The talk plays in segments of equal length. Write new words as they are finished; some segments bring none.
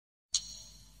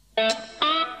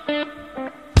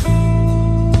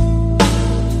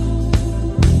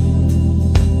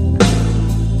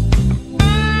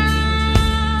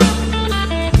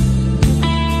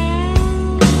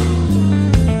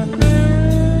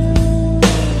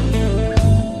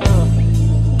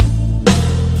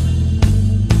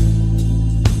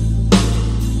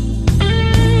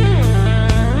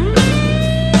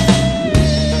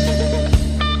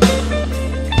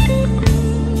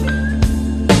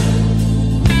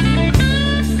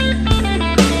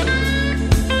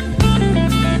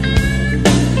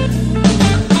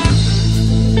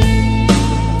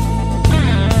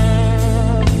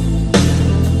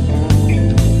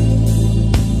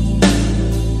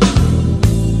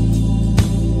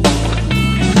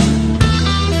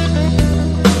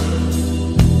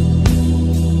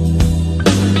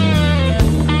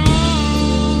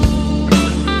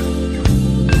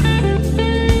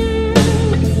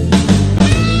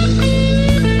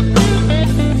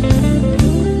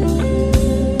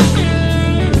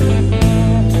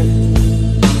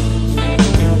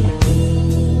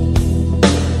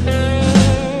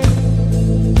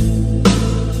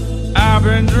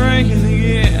drinking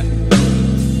again.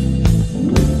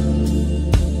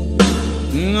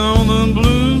 On the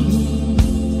blues,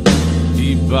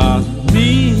 he bothered me.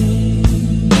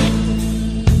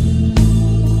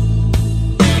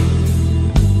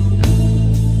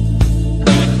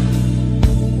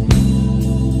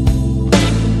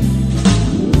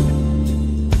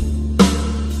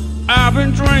 I've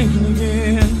been drinking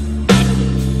again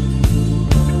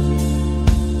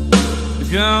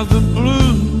because the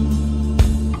blues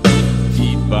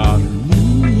keep bothering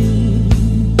me.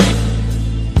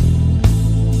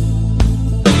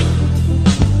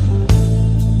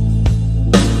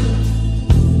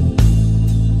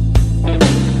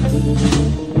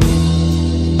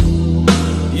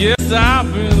 Yes,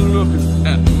 I've been looking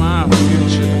at my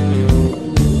future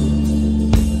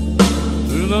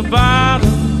through the bottom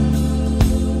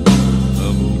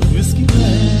of a whiskey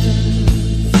glass.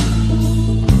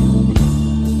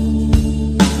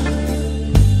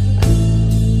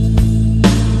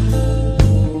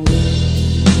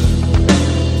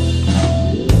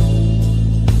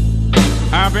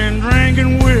 I've been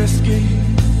drinking whiskey,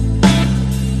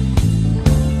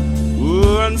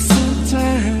 oh, and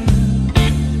sometimes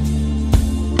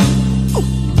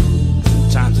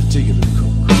I take it to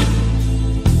coke.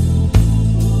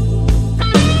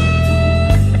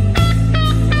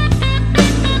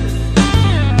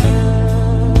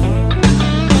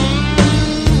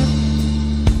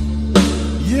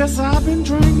 Yes, I've been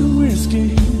drinking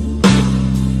whiskey.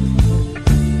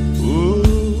 Oh,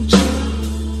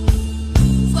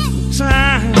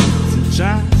 sometimes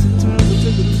I take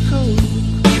it to coke.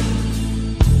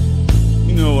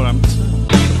 You know what I'm saying?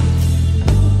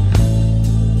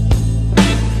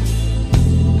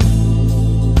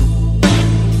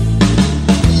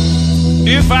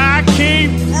 If I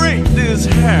can't break this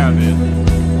habit,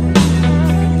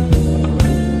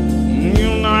 you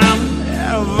know I'll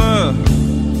never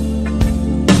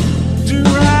do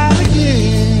right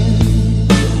again.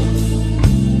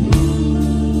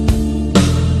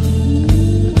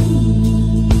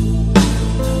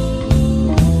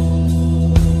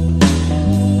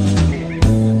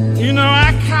 You know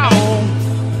I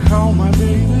call my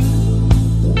baby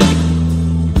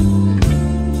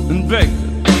and beg her.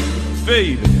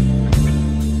 Baby,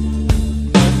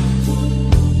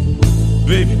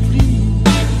 baby, please,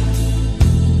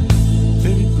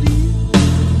 baby, please,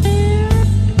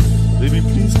 baby,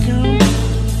 please come home,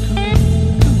 baby.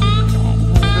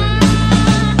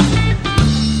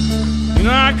 You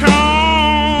know I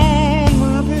call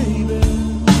my baby,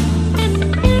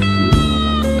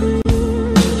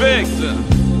 begged her,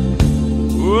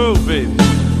 whoa, baby,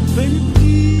 baby,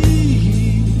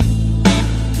 please,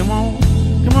 come on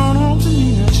home to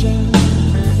me now, child.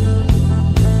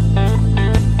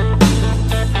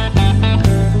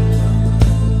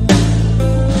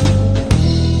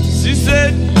 She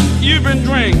said, you've been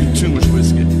drinking too much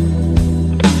whiskey,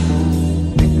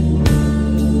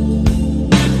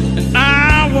 and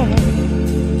I won't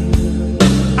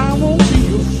be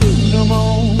your fool no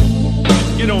more.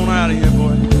 Get on out of here,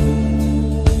 boy.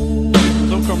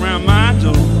 Don't come around my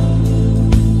door.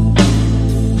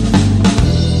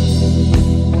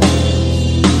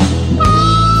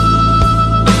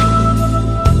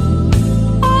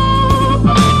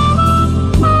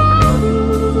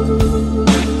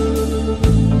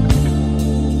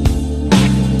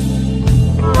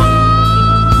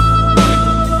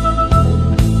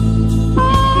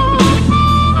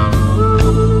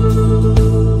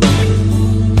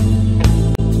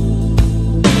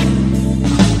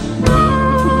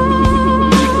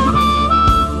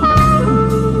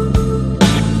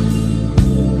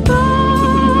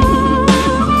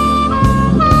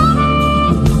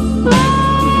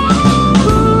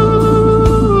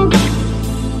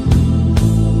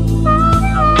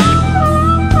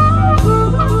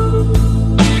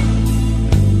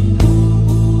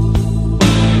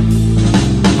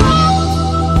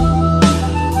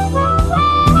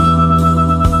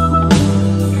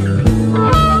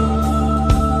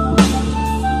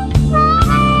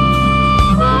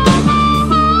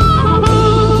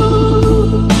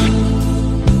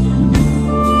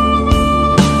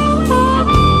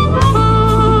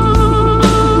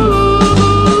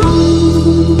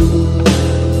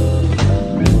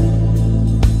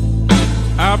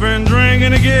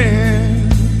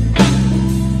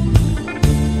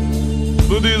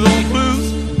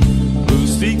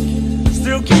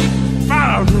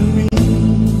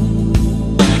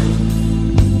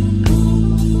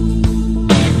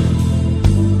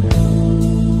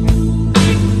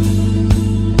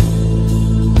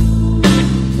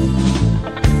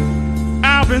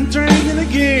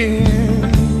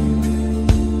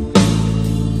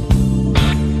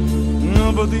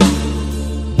 but these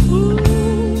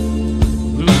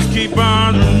blues keep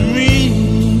bothering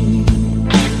me.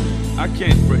 I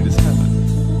can't break this habit.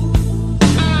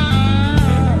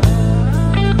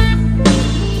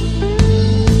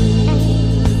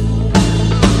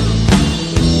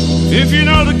 If you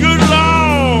know the good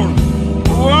Lord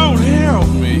won't help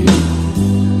me,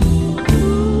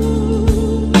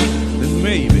 then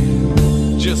maybe,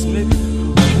 just maybe,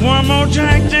 one more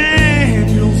Jack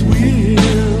Daniels will.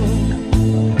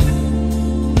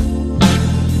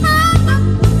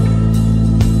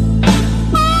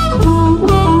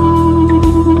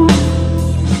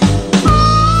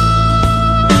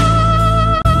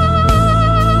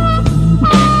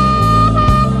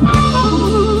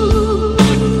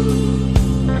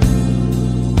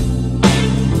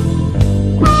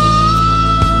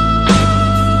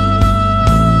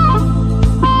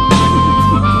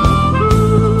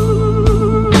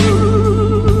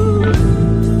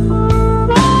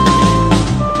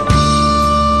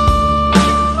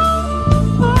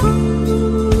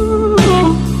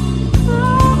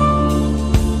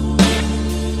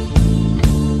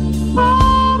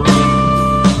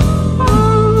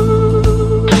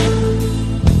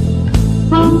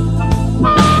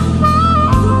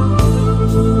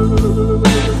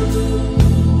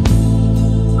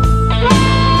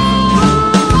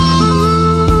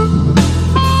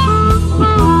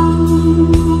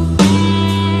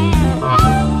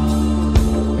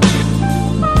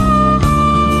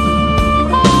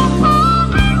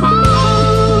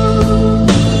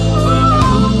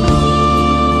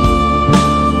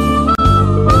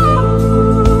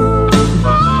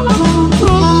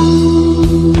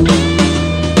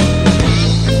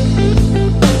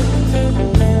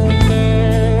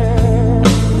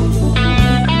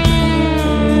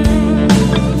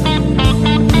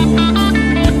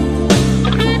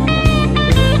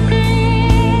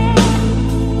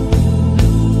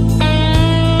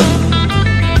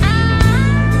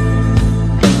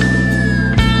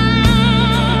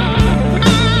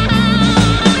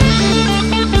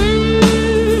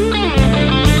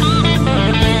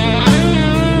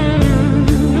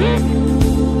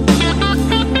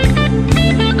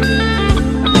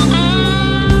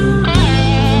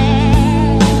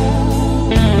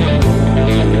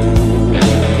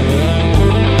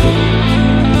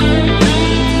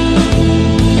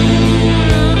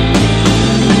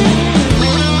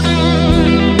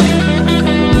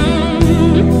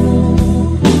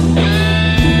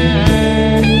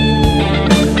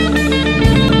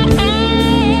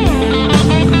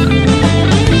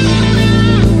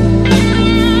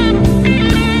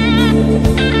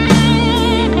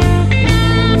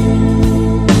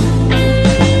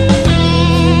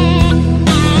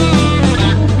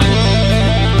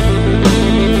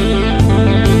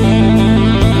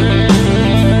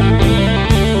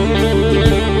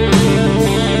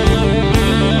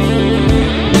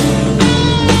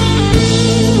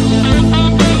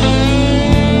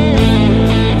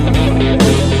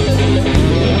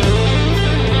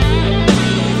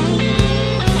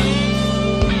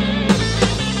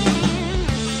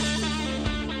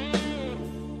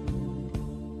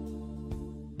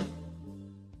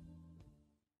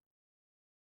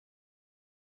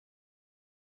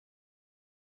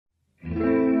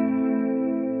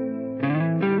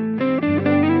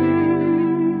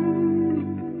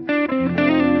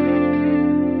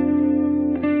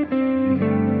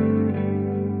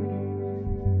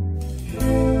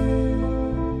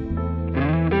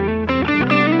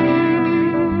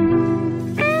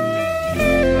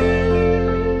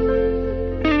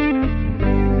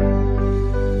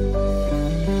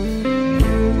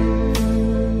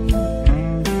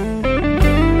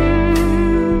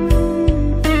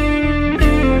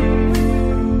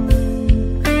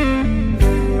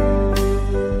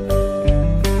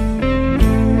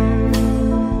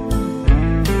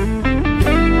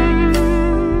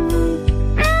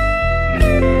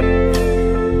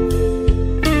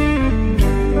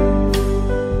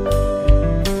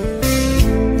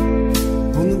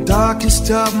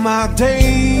 Of my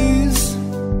days,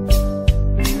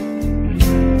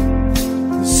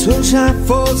 the sunshine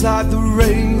falls like the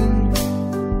rain,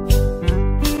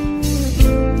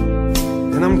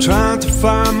 and I'm trying to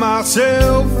find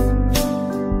myself,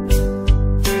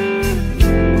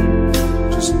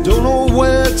 just don't know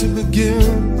where to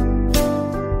begin.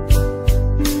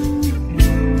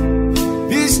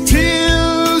 These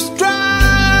tears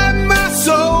dry my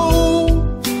soul,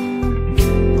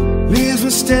 leaves me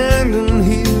standing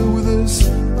here with this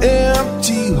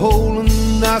empty hole.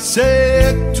 And I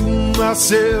said to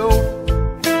myself,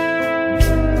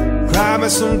 cry me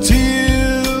some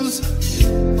tears,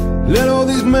 let all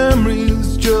these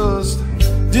memories just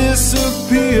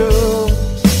disappear.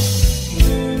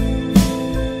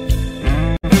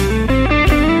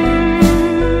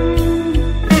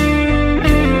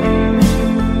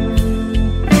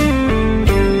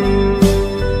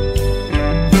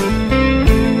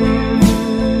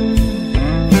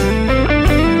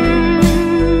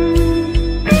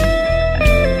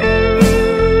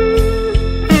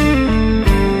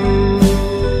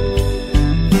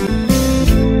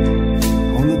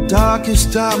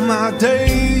 Darkest of my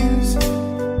days,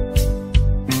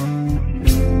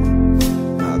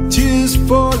 my tears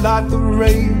fall like the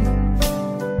rain,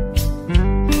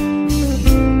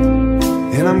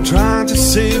 and I'm trying to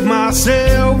save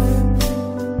myself.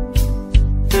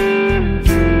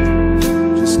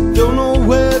 Just don't know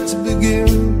where to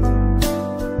begin.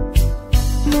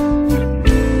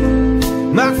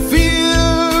 My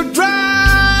fear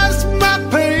drives my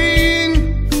pain,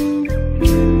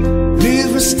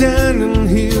 leaves me standing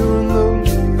here in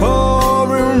the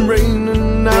pouring rain.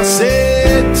 And I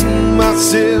said to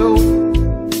myself,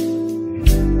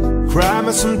 cry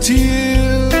me some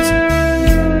tears,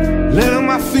 let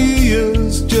my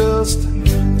fears just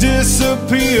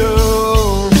disappear.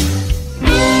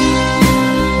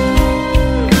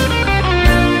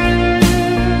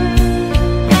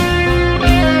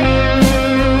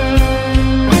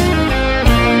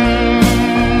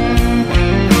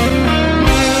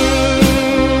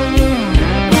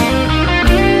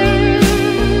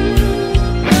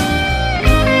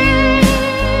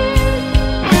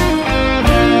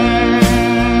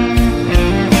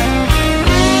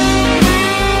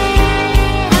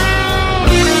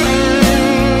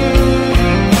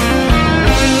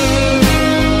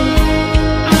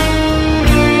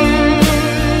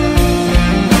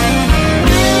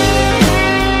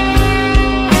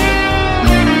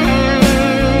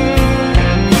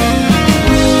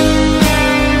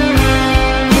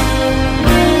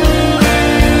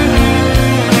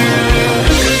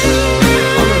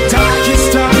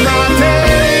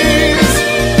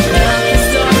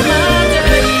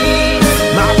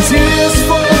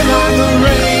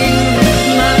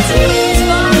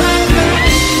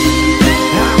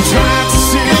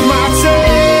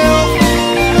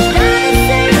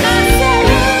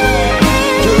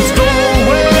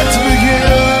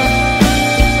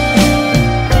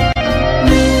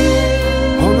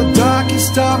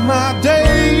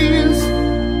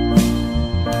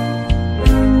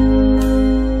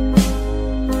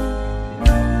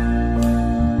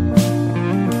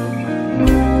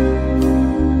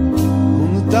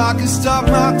 Darkest of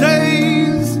my days,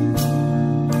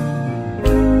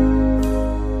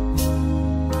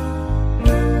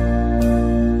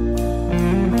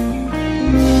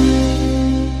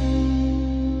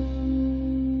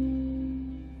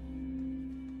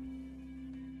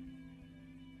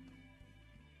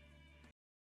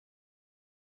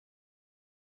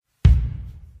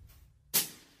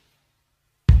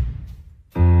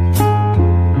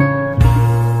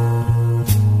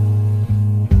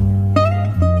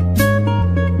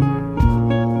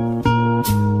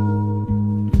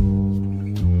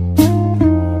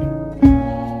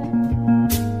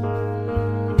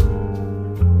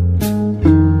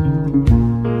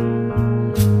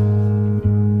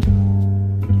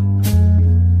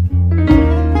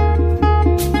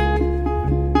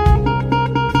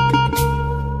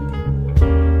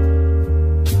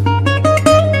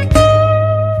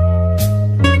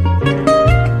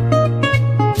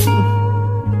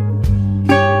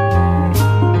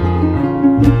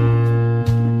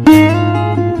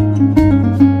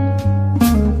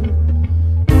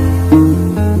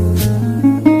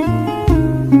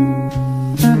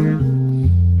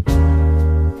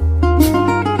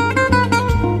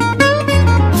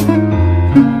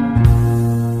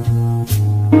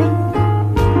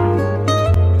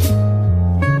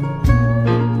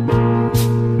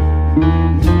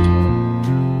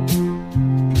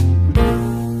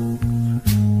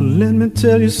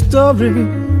 tell you a story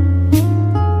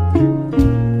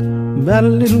about a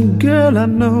little girl I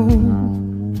know.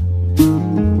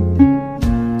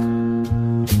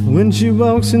 When she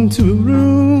walks into a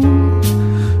room,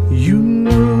 you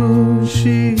know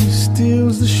she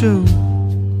steals the show.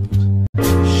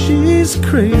 She's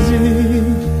crazy,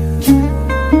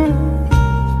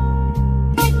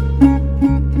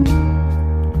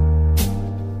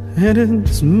 and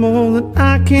it's more than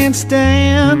I can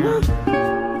stand.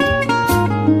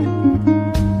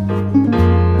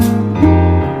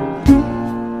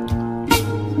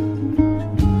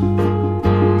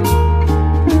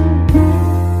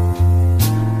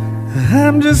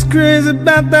 I'm just crazy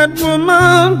about that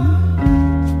woman.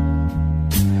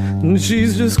 And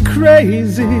she's just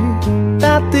crazy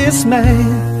about this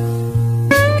man.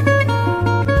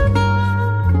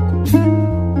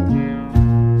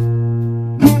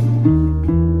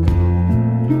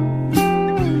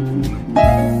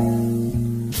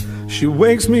 She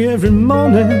wakes me every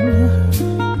morning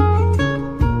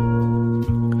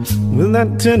with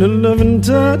that tender loving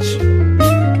touch.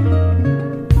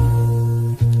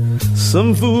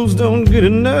 Some fools don't get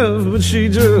enough, but she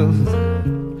just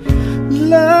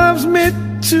loves me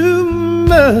too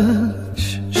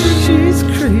much. She's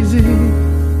crazy.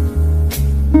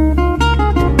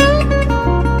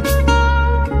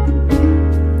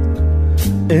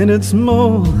 And it's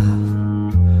more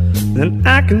than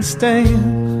I can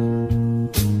stand.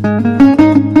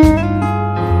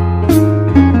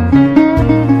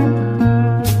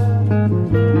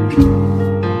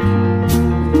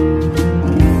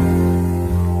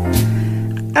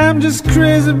 I'm just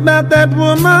crazy about that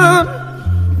woman,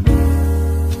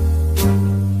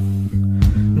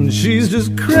 and she's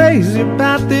just crazy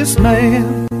about this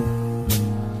man.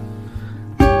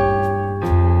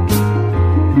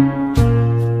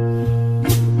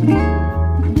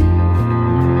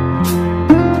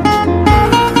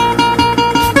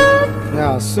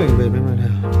 Now sing, baby, right now.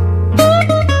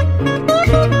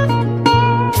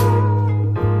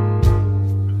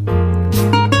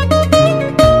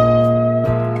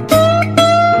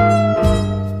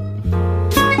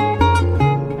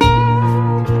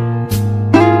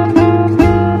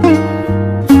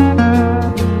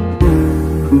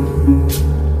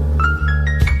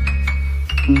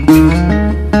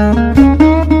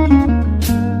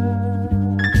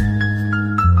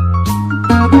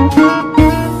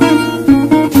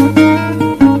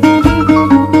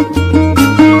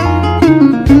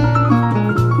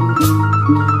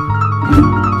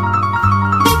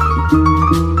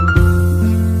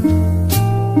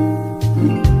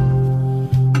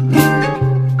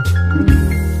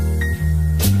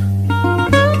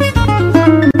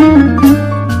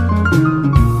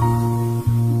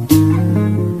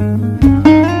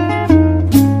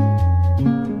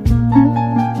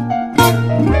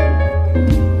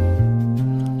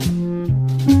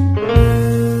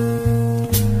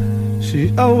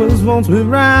 Wants me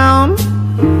round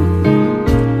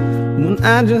when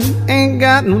I just ain't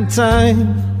got no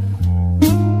time.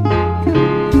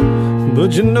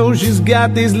 But you know she's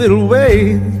got these little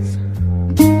ways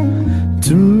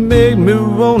to make me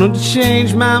wanna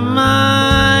change my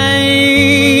mind.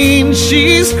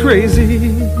 She's crazy.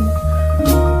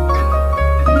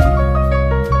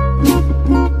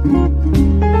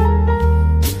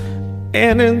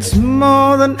 And it's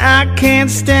more than I can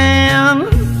stand.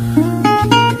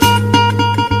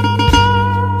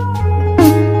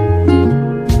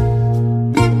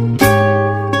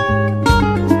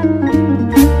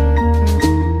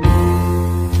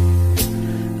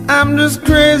 I'm just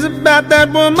crazy about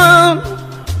that woman,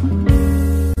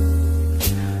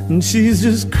 and she's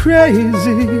just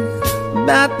crazy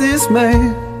about this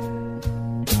man.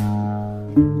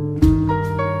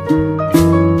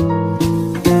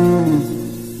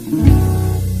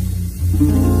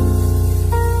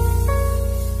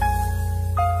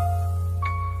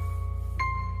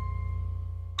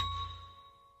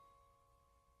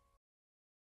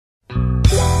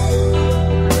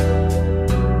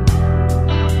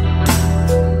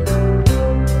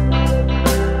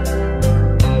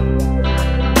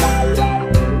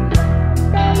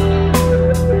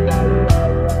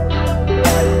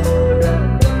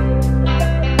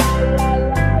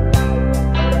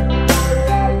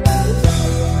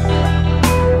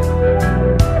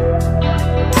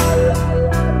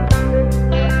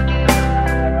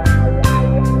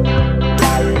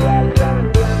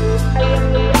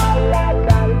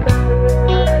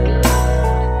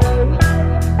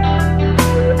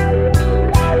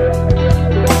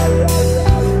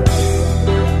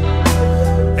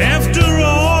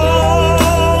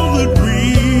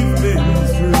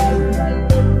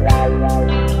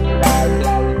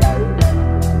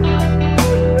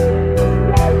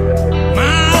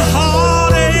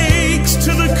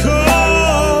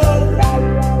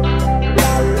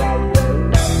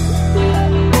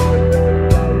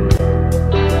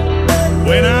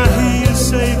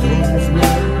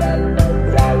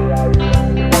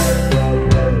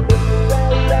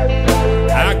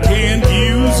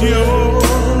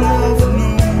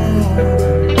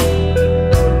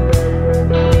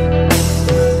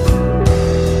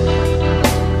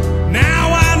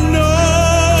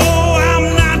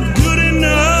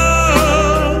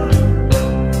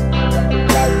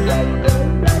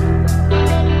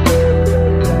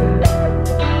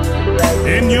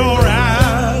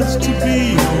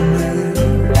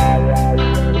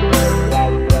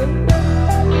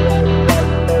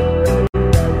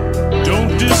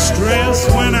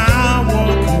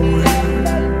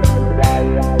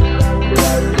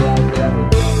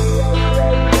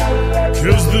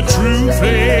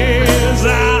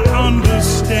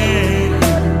 understand.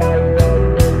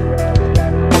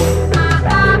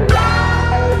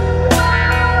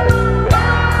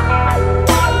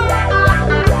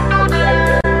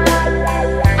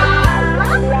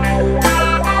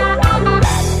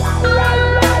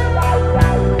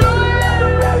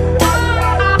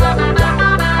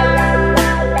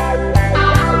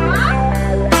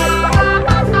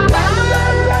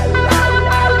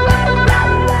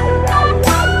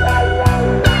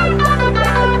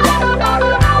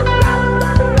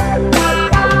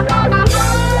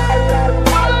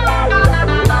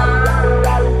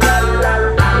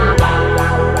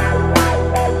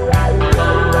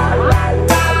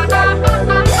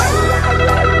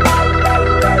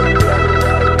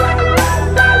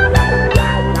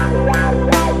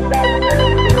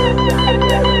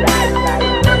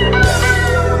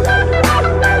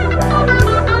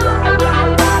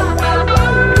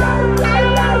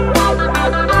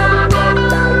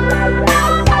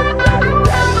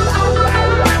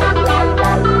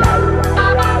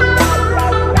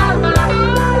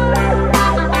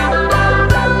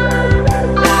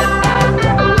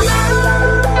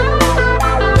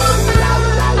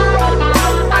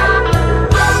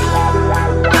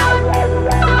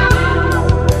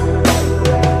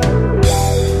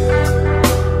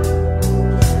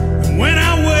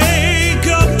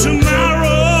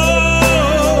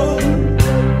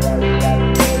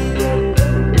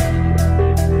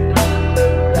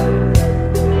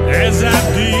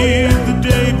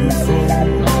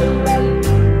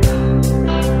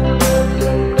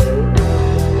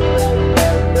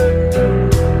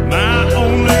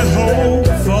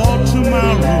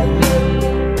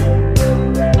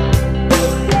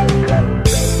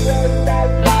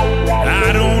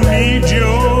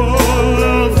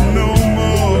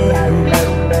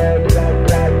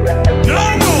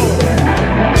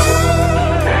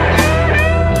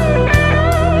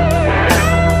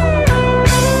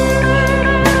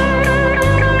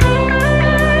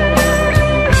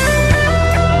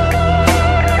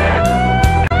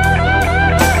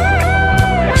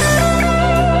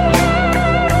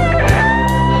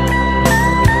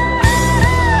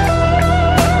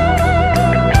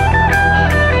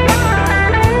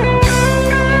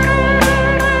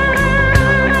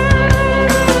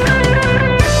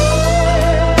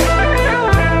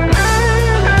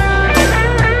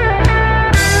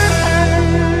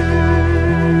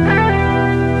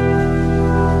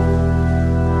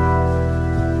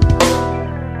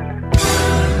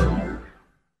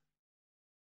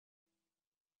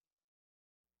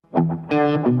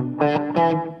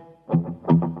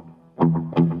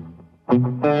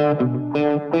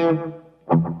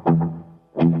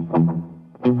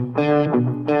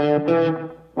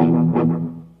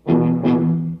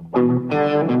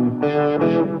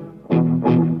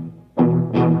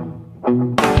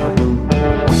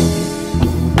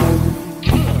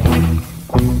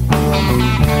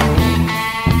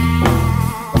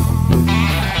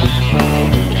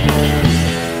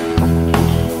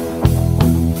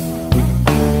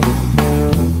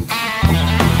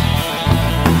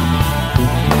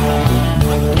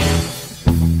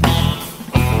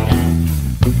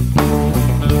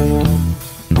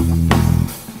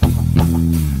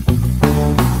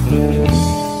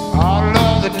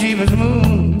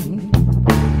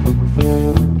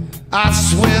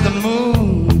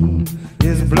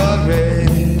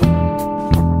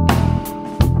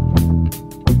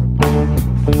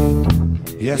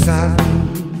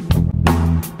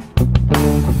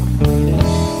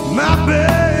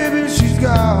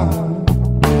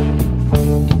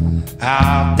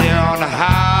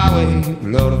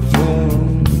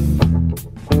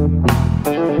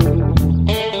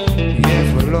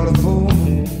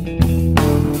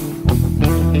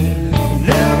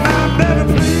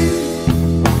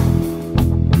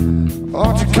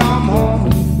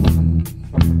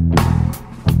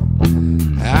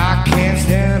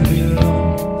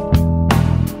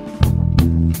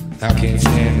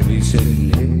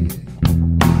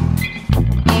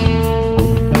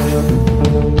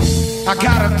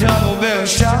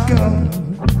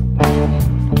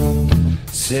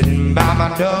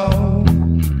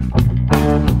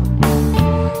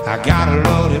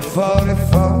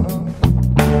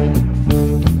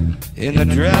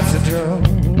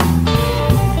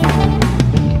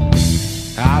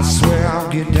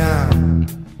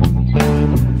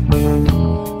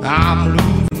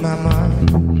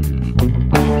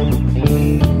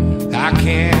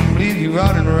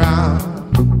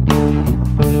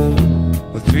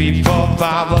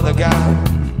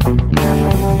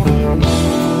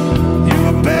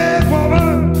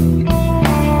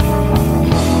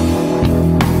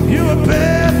 You a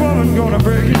bad woman gonna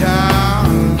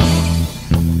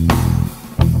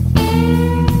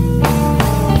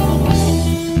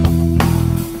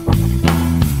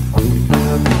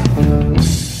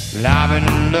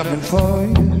for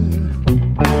you.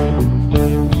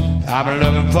 I've been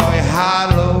looking for you high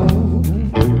low.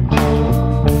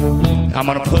 I'm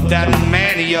gonna put that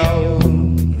man of yours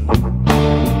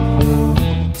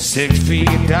 6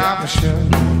 feet down the shore.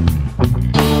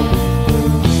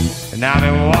 And I've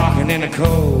been walking in the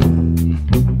cold.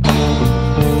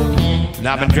 And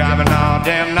I've been driving all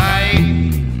damn night.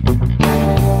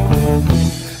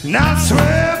 And I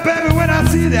swear, baby, when I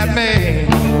see that man,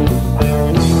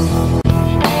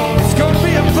 it's gonna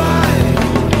be a fight.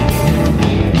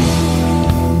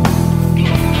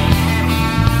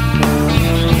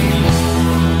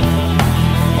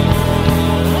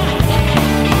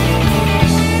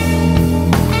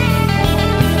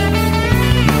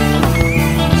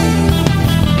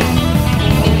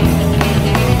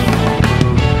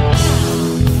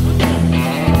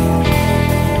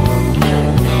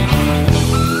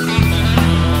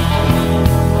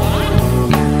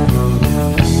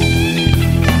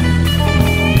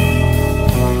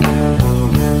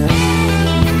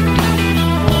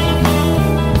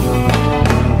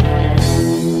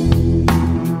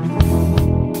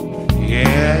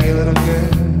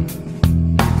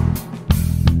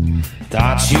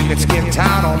 You could skip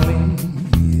town on me,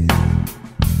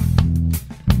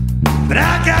 but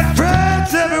I got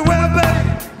friends everywhere, baby.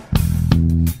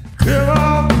 Come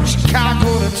on, Chicago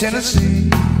to Tennessee.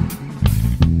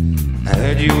 I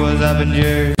heard you was up in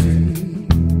Jersey.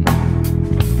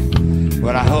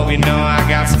 Well, I hope you know I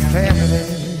got some family.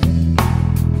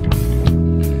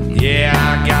 Yeah,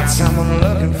 I got someone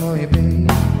looking for you, baby.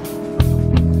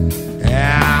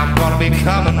 Yeah, I'm gonna be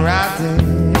coming right there.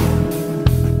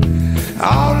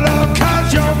 Oh, look,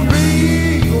 'cause you're me,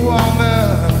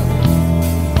 woman.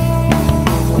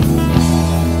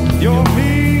 You're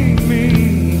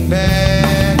me,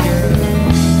 bad girl.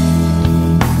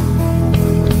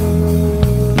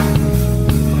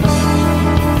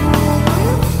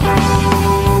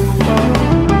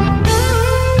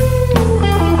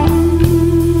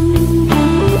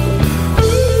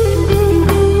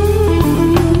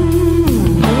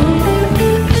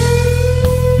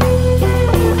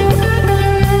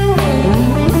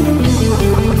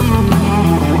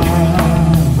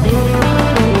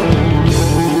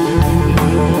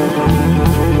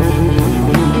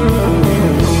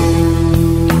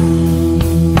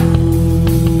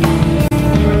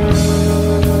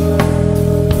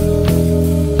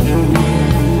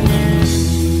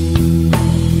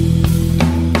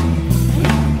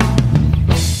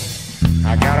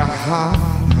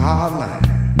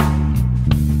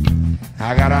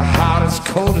 I got a heart as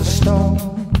cold as stone.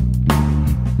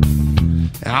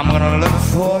 I'm gonna look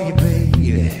for you,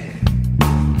 baby.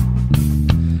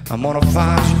 I'm gonna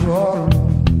find you all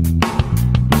alone.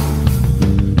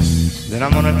 Then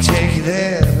I'm gonna take you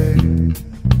there, baby.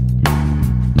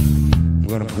 I'm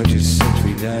gonna put your 6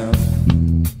 feet down.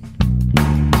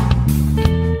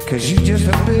 'Cause you just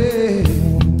a big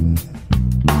woman,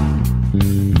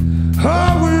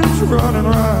 always running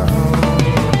around.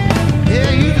 Yeah,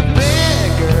 you the bad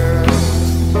girl.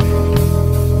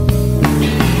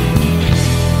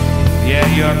 Yeah,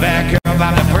 you're a bad girl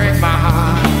about to break my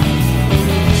heart.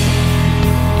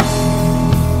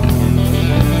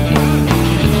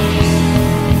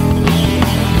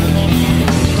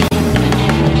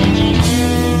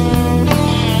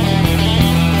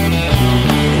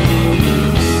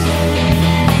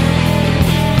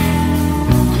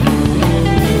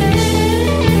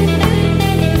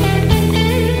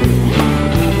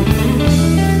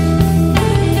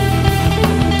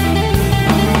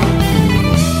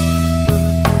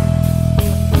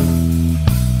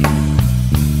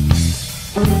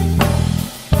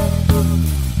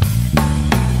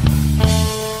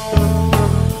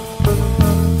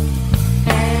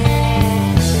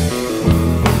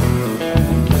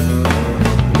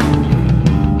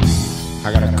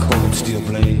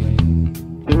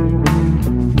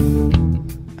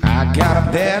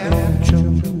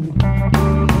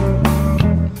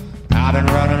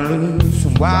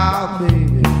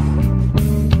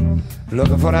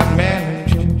 For that man,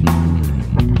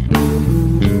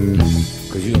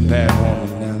 cause you're a bad woman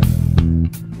now.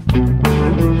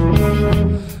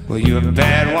 Well, you're a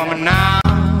bad woman now.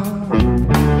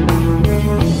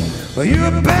 Well, you're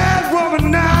a bad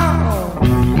woman now.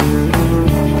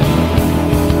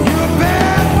 You're a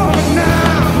bad woman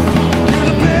now. You're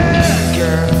the bad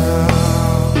girl.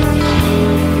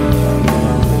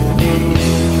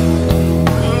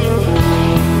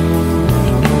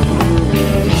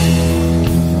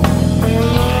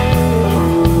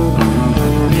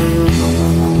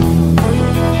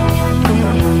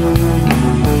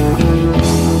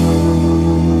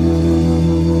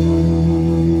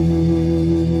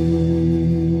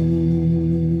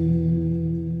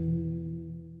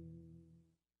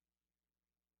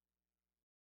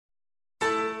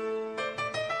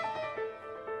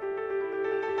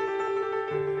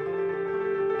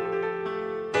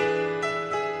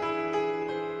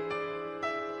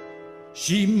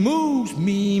 She moves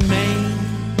me, man.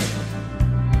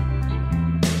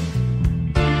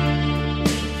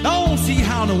 Don't see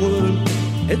how in the world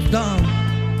it's done.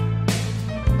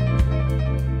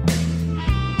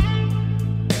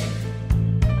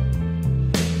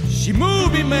 She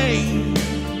moved me, man.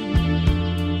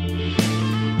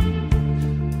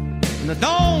 And I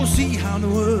don't see how in the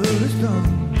world it's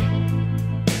done.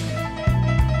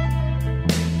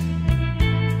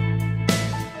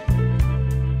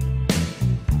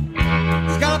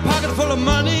 Got a pocket full of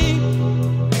money,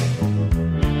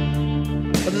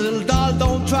 but the little doll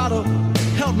don't try to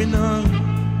help me none.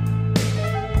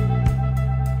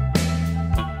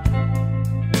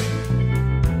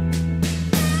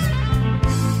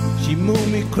 She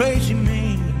moved me crazy,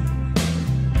 man,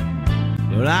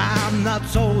 but I'm not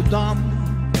so dumb.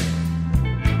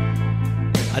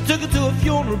 I took her to a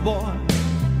funeral, boy.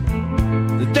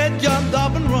 The dead jumped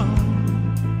up and run.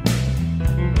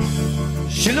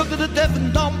 She looked at the deaf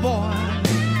and dumb boy.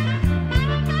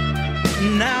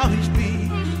 Now he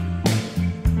speaks.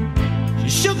 She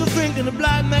shook her finger in the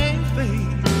blind man's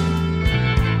face.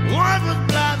 One was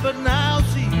blind but now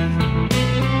sees.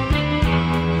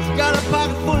 She's got a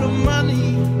pocket full of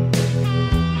money.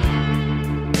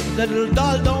 That little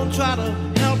doll don't try to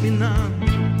help me now.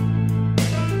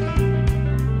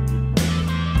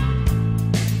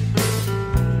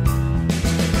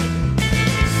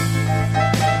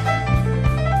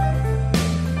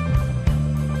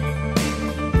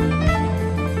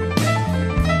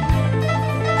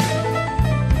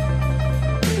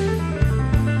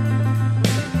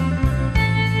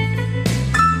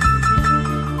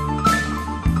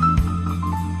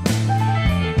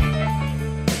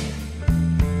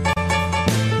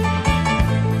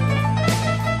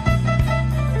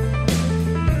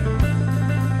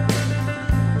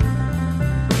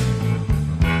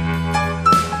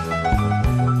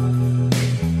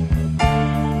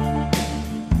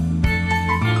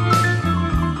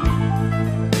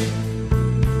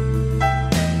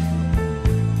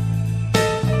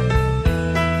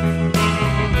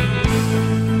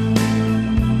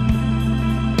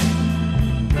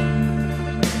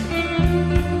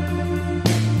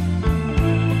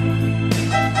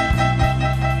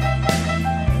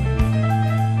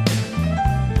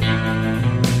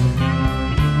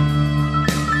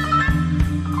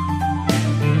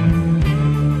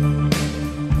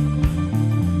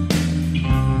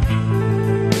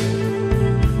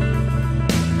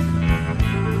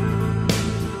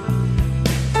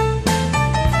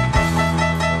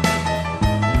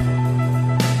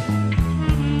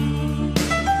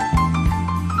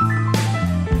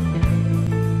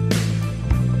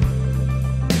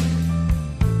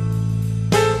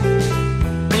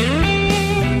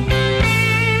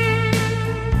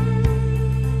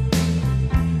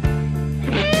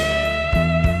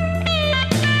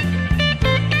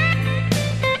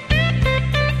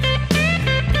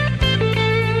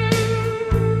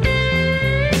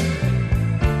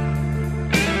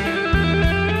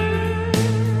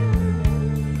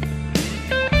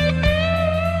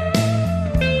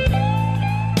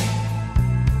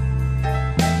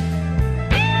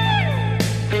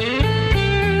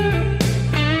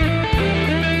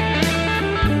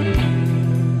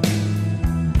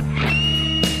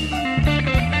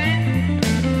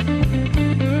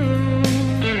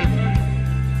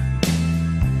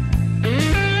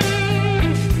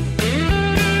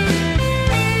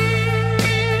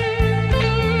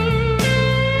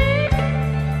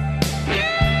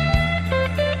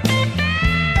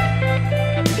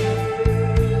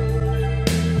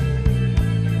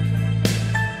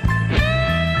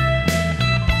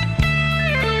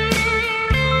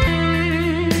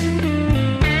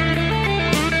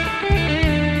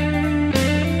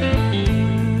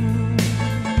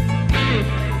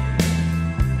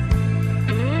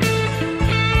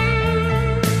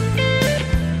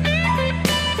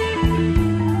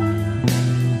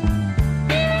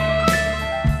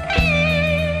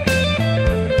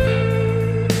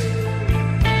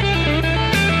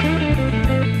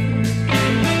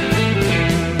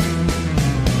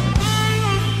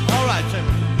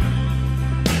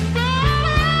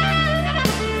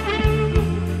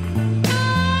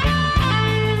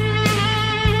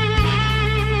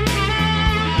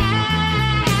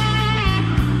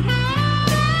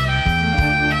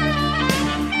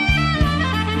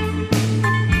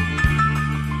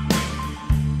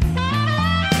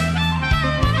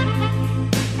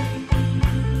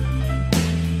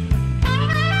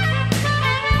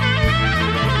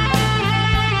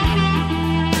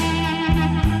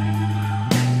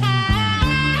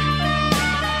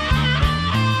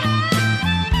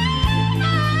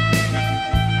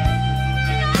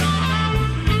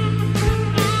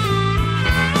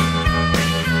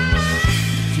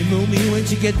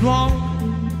 get drunk,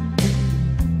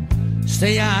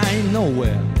 say I ain't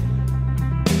nowhere.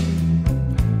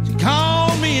 She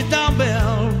called me a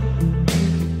dumbbell,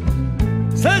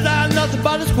 says I'm nothing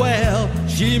but a square.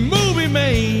 She movie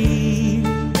made,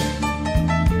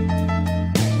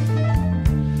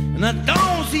 and I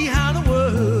don't see how the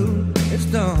world is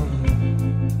done.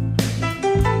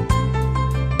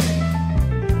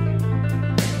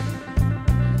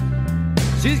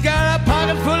 She's got a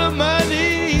pocket full of money,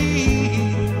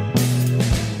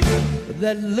 but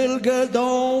that little girl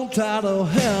don't try to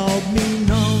help me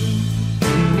none.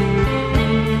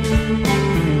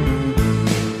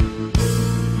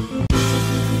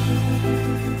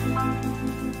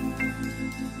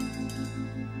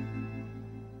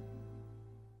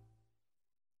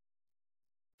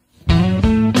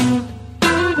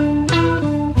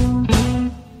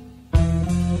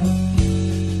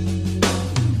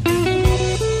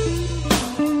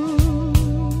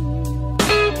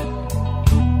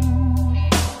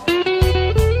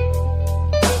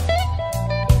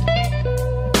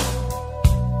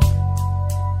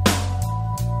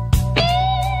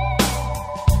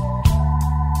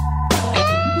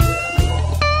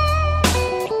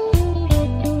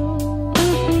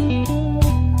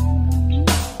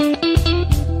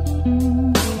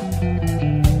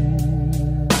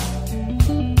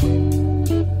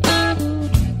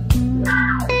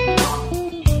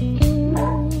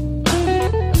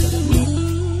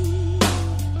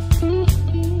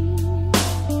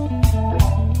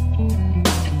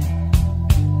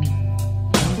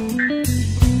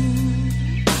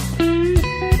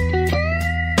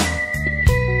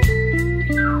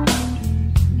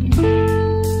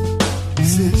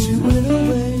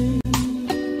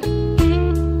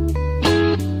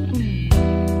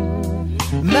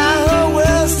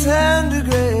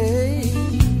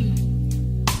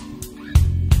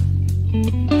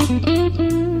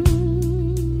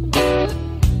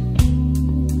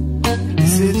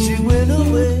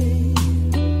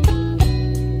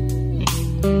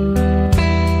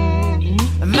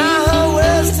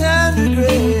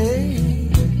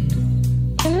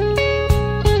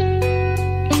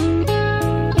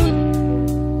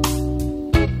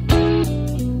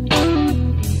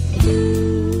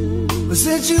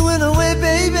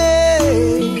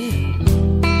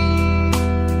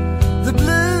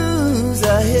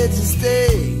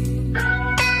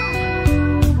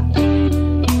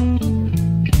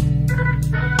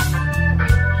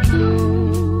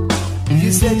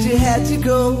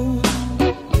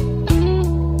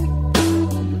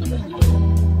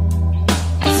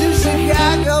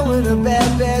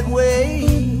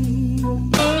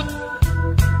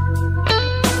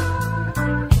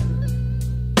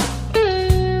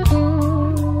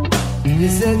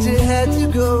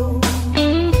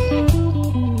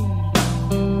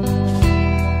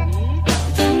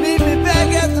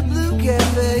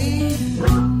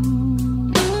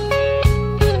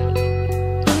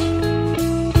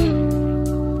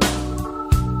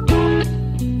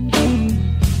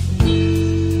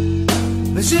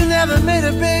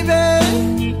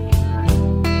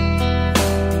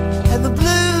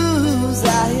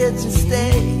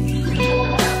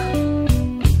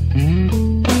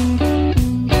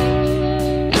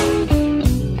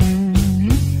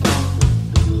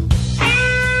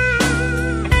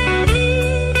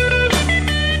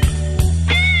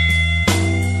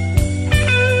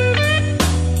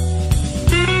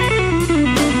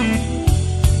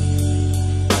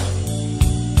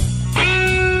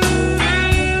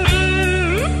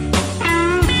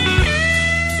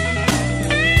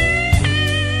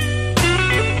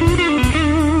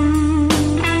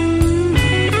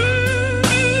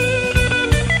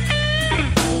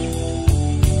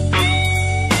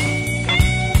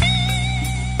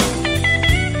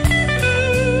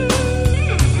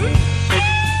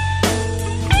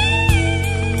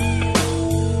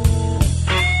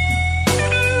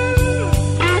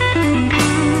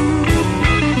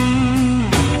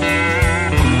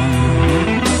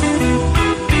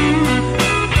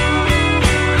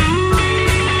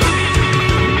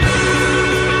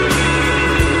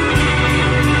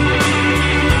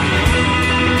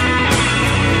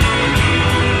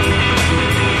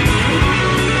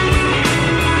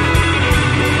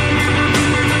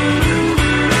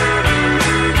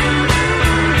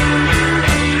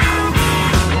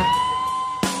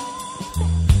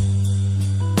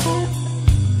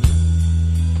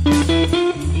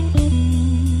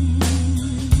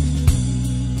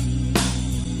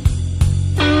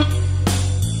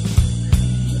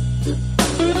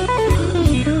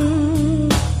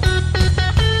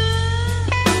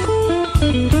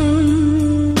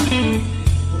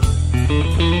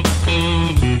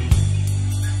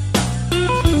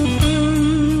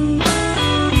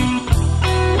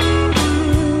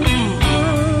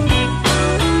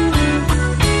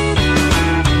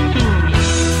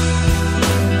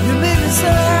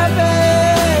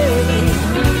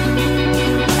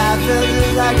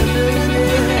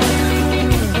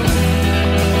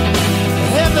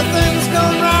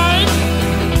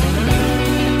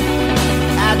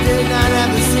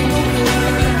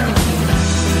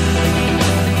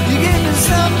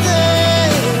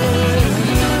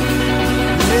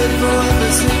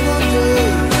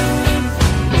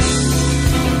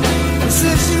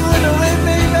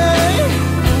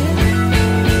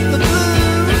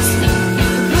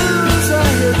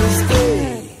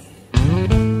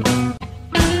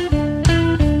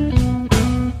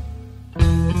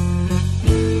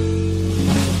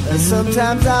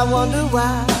 Sometimes I wonder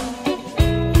why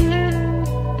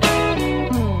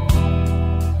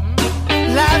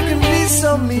life can be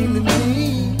so mean to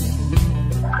me.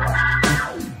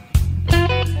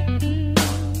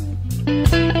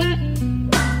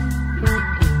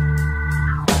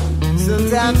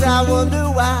 Sometimes I wonder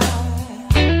why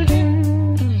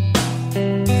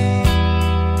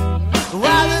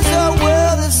this whole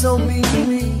world is so mean to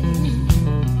me.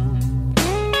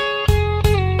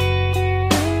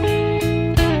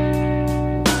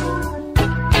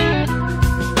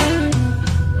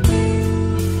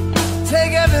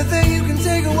 Take everything you can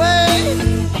take away,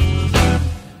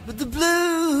 but the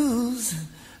blues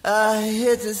are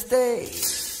here to stay.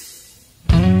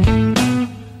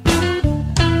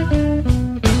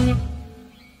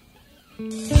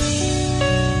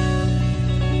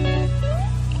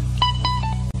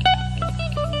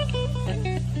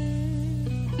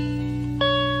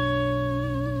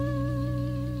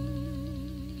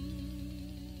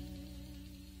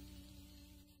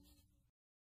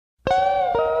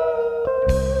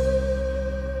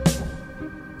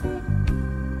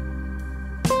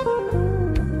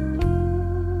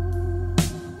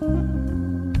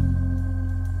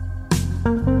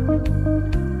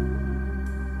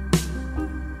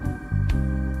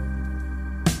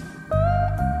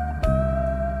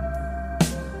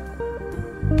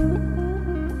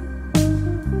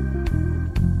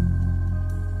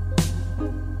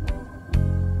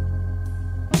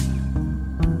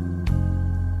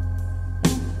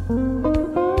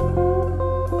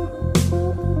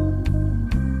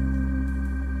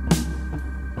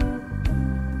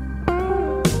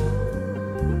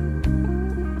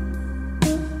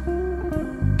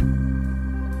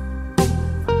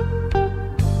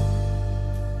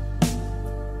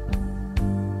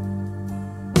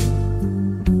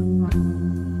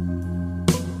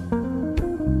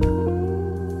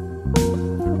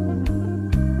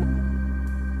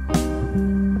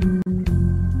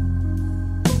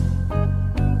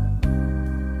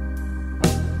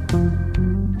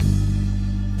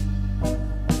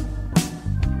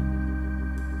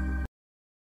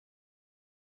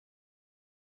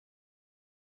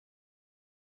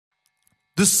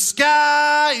 The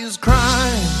sky is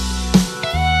crying.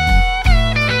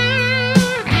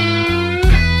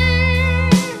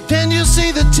 Can you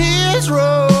see the tears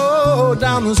roll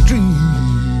down the street?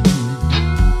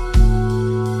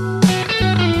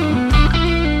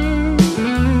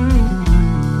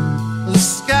 The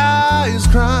sky is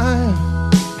crying.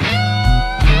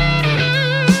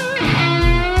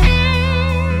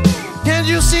 Can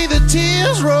you see the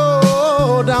tears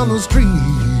roll down the street?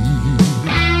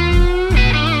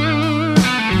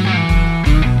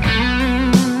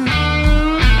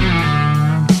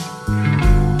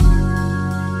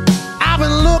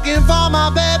 Looking for my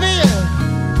baby,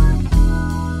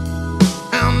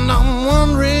 and I'm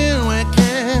wondering where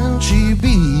can she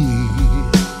be?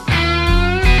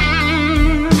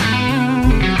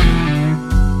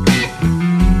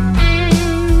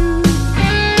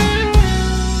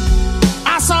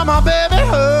 I saw my baby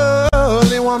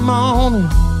early one morning.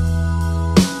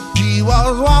 She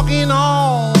was walking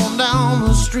on down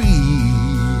the street.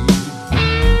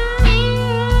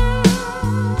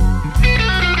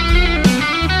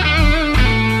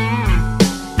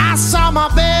 My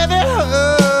baby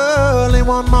early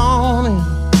one morning.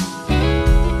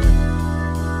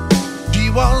 She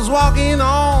was walking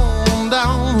on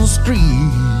down the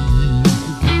street.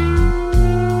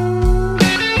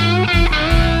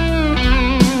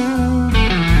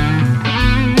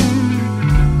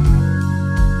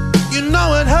 You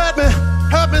know it hurt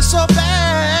me so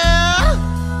bad.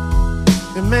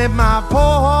 It made my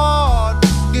poor heart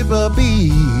skip a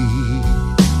beat.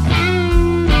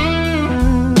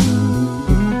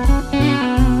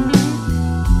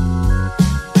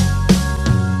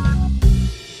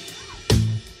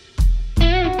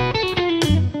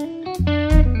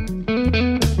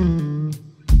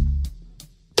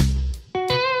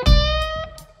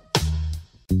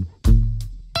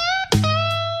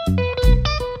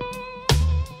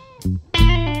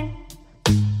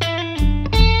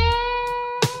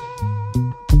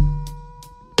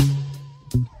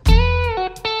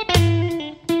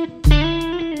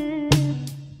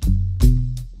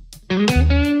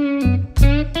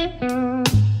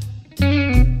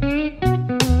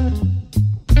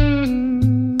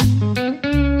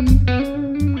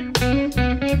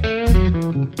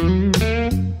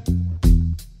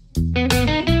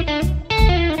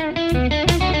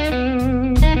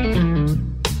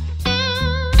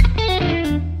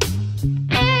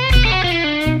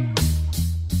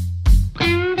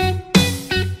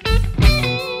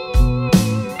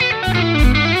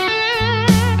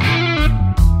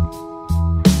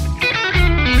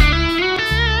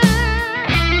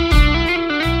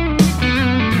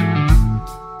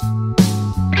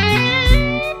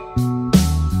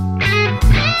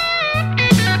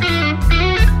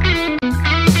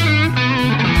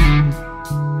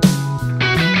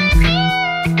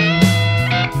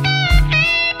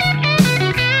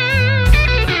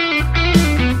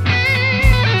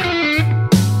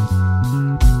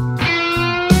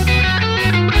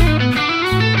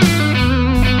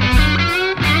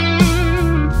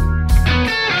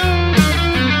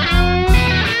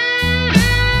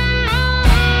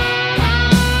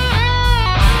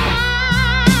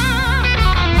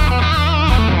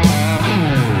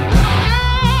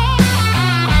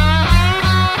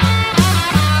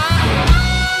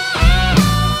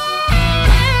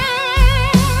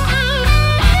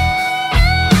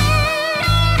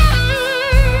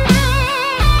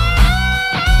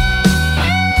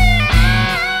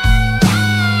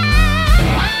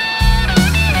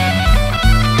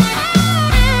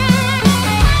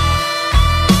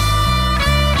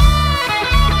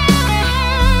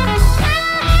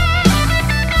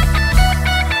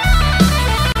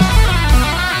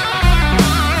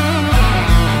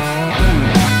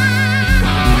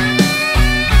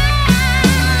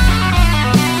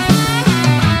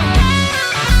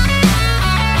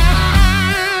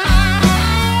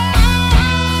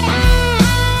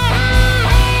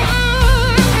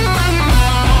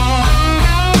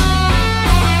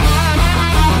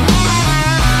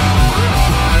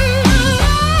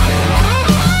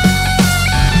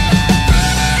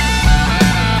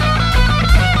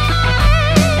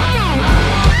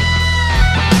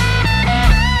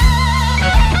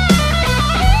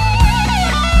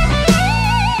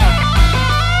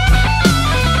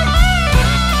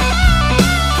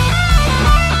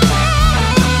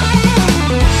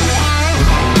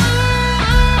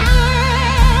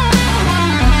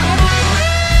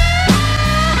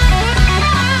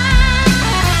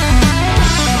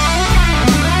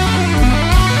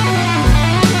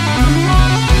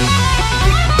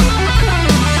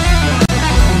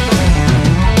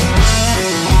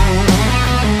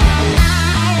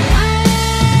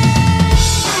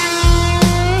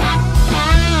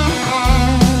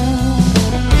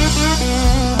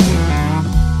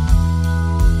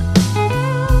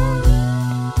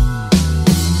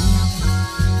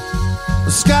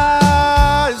 The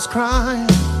sky is crying.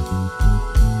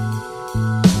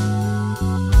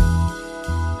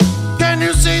 Can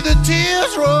you see the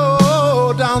tears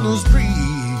roll down the street?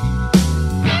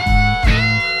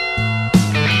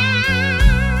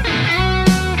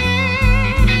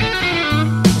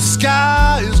 The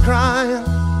sky is crying.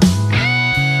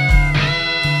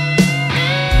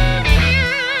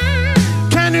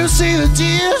 Can you see the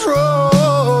tears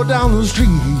roll down the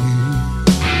street?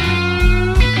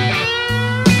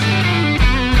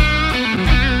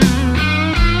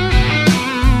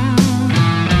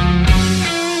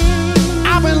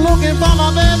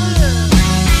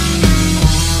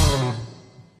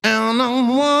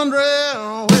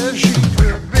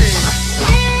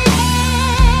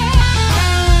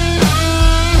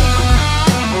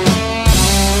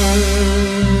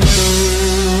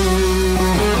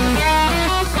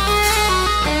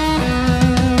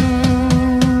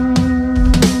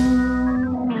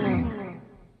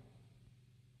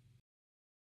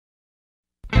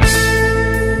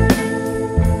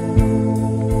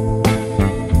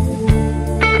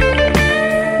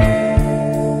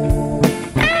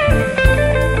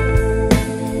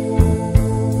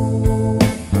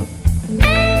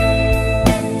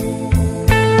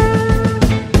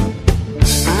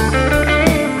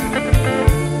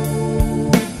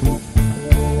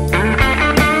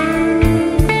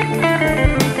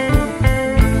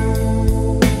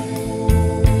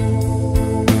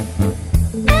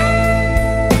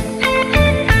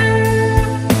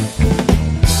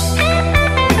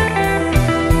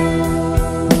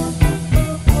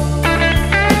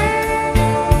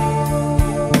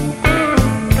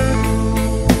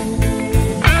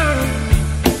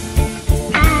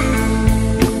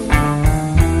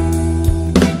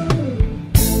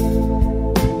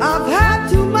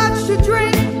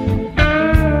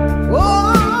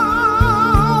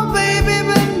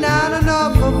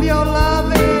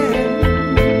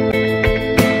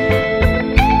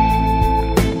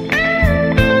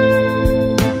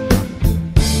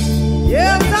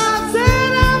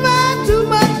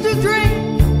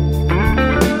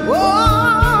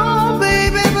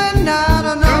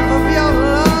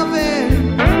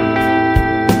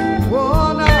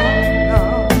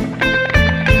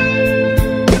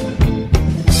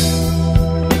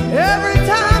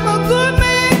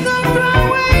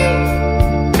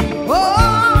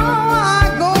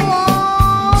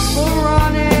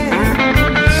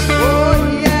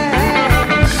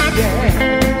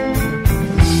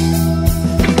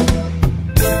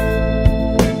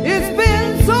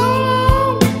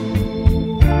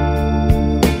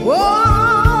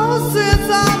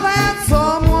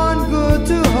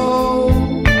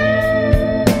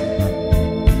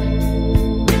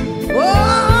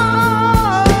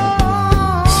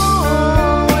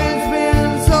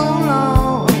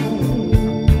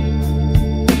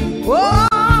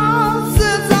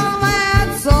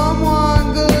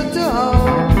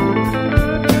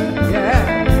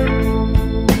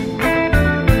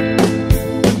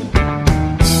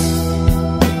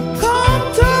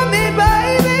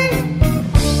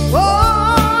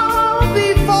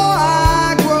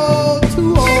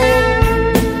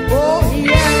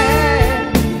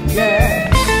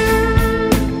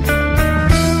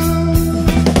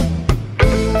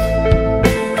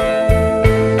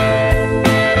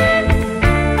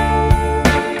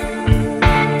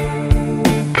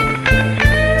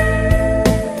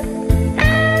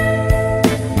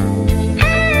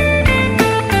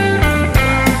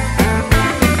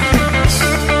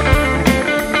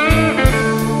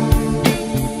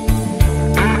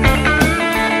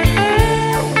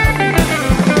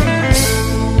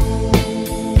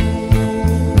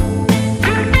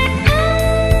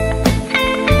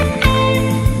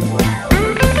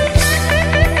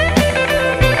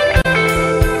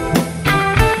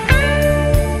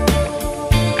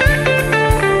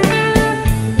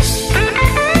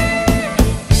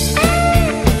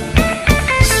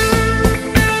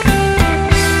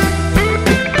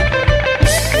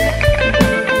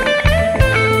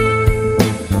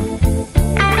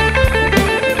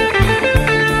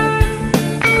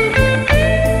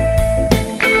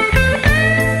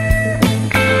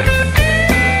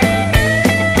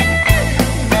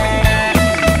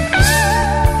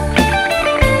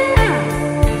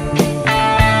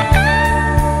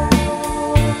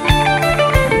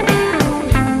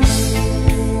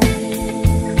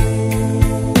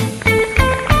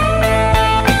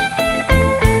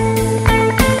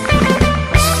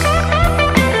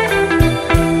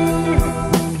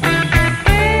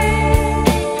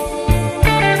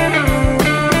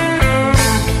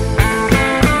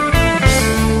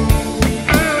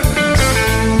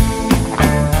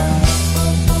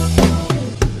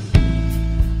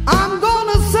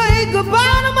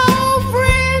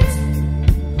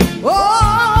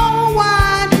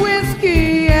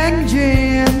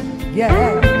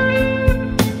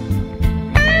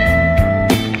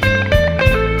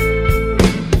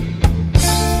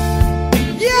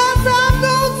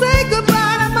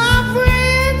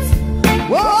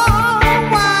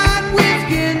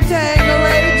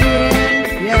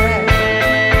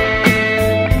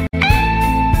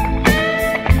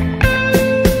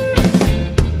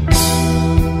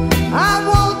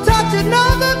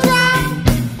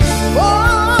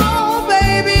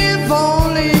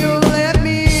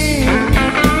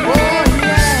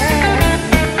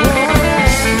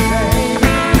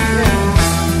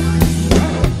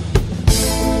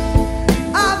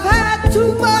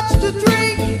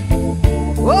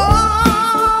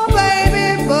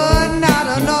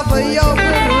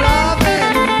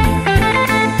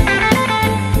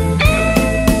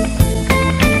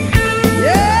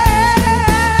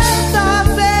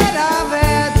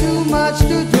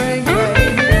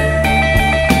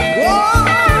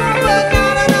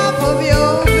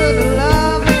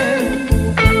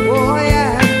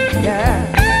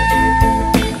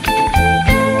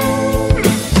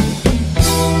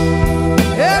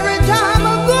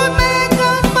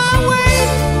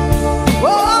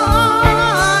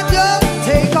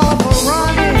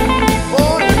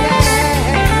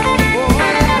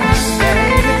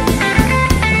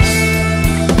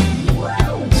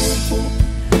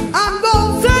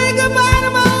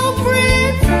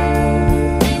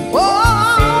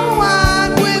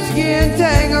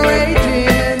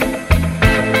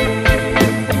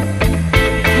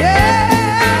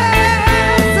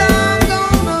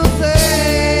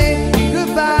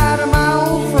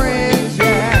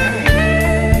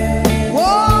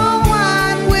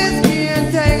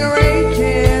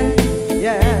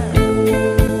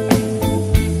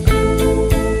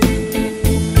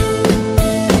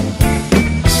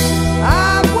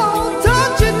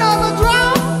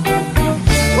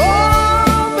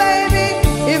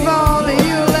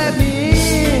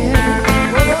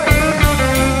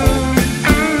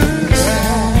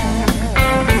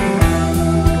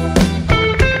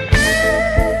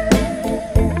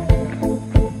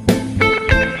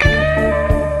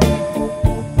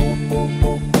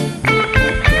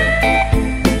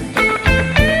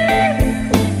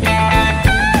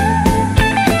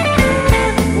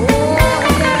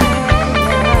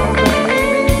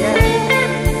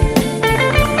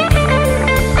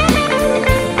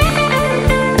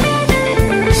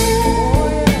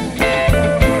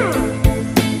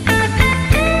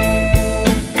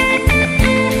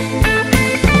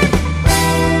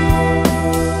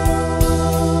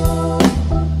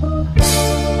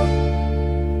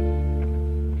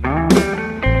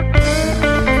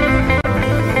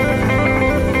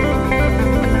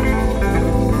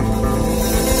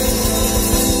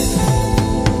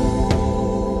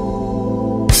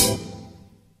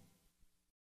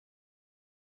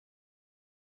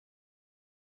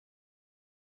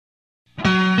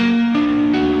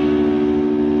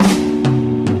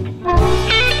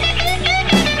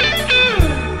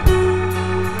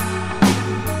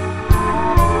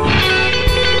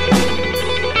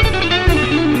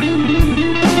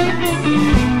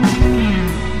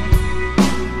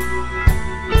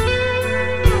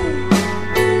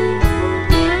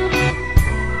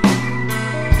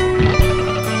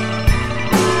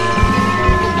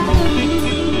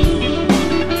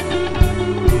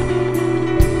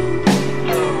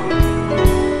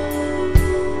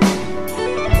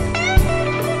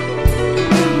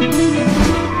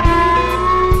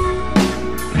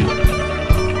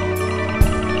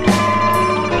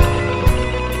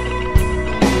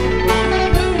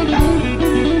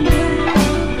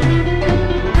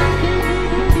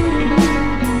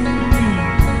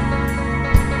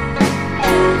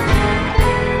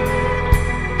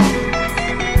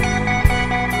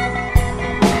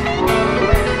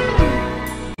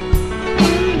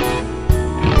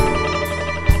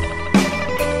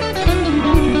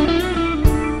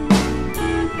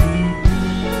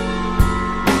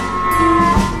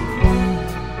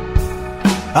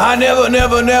 I never,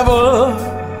 never, never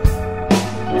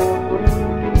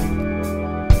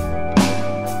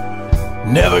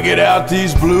never get out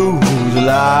these blues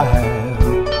alive.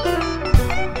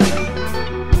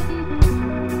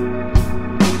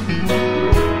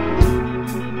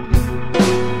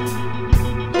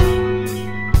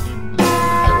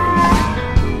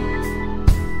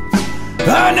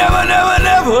 I never,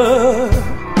 never,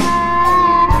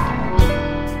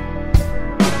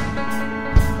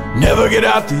 never get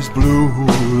out these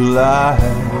blues alive.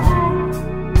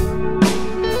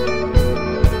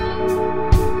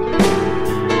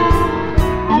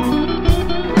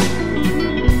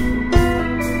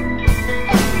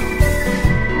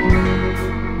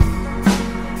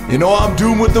 You know I'm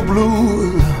doomed with the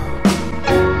blues.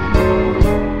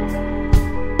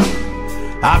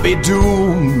 I'll be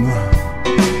doomed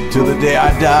till the day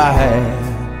I die.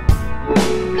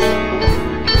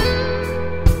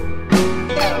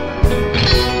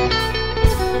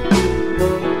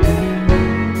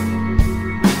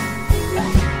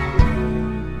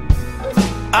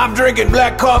 I'm drinking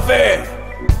black coffee,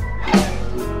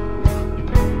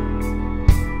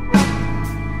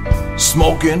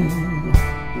 smoking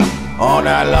all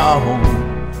night long.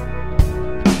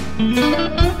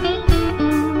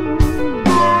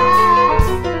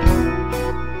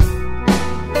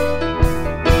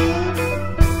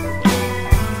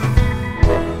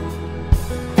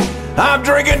 I'm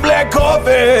drinking black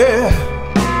coffee,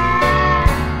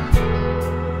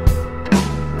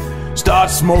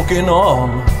 start smoking all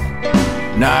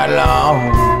night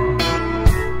long.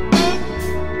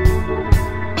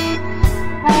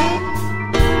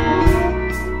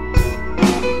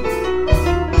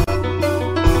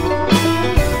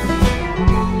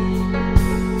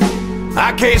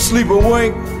 I can't sleep a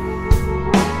wink.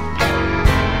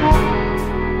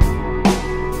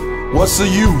 What's the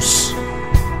use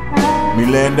me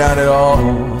laying down at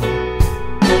all?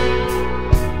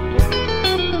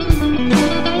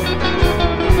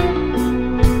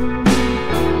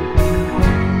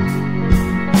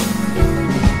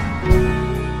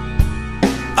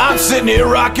 I'm sitting here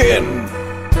rocking,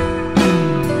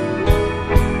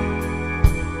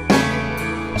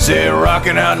 say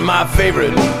rocking out in my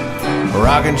favorite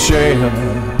rocking chair.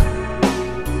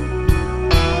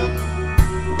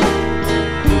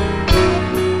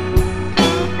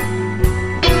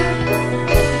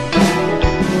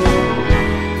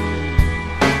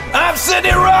 I'm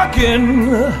sitting here rocking,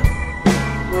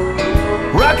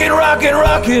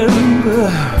 rocking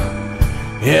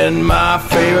in my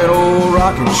favorite old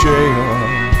rocking chair.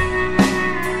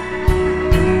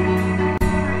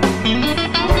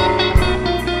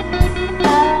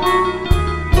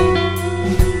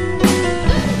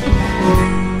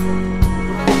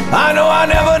 I know I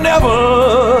never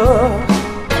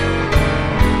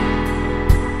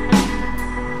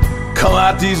come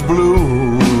out these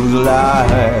blues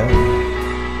alive.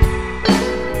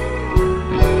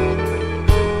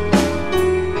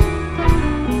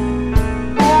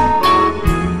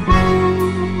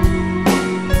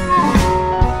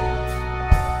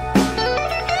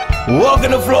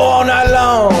 Walking the floor all night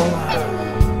long,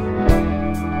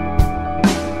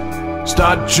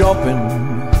 start jumping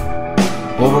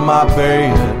over my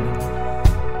bed.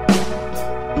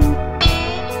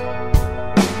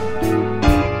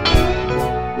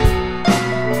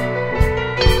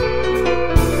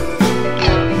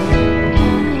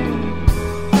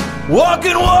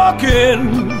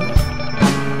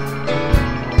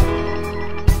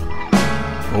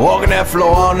 Walking that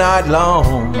floor all night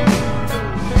long.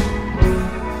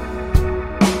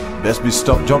 Best be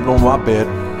stopped jumping on my bed.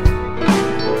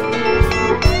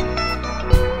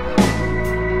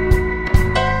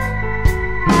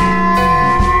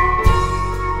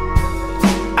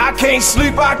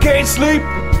 I can't sleep.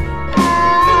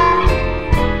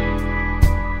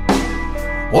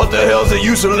 What the hell's the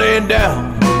use of laying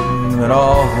down at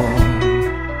all?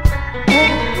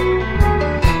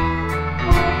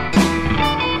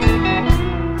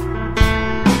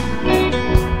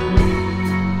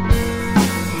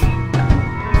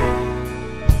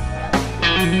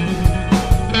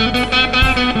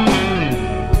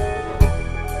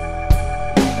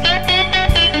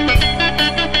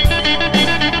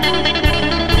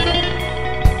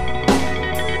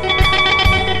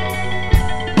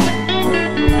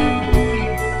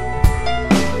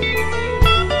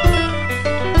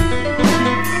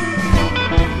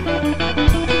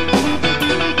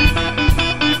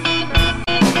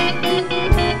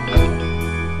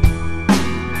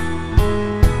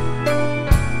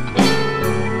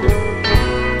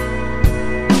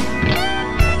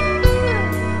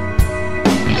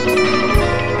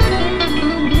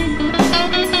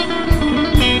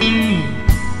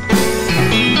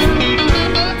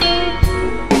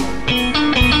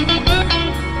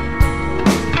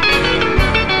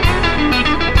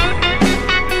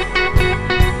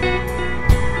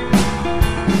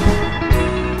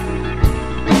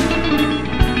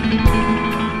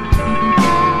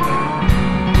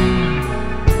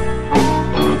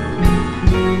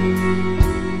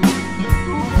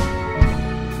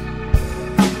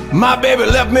 My baby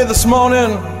left me this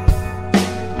morning.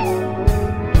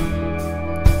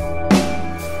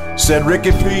 Said, Ricky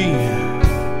P,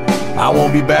 I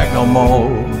won't be back no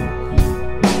more.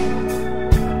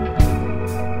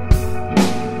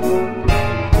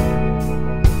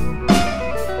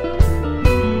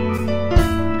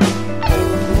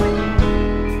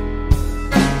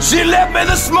 She left me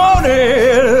this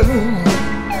morning.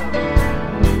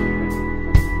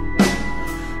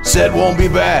 Said won't be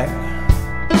back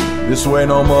this way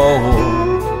no more.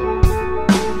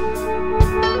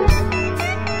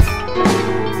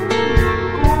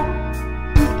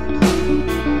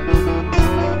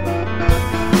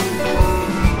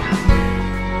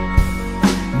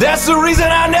 That's the reason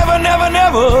I never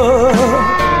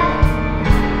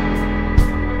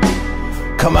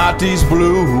come out these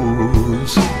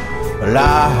blues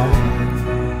alive.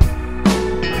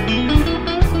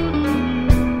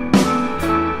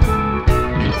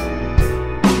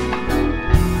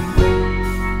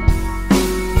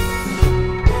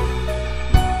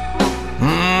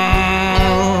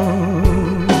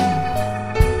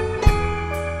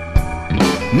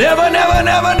 Never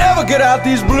get out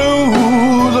these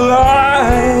blues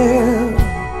alive.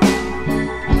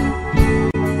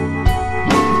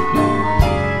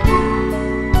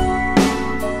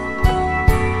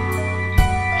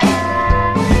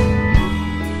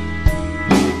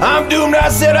 I'm doomed, I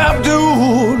said I'm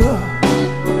doomed.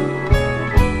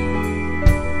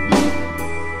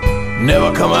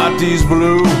 Never come out these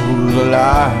blues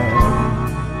alive.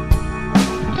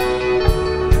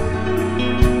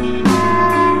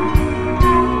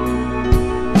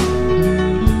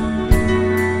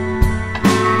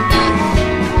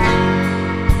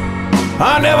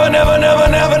 I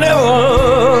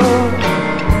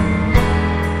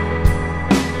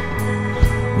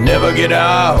never get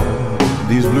out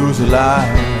these blues alive.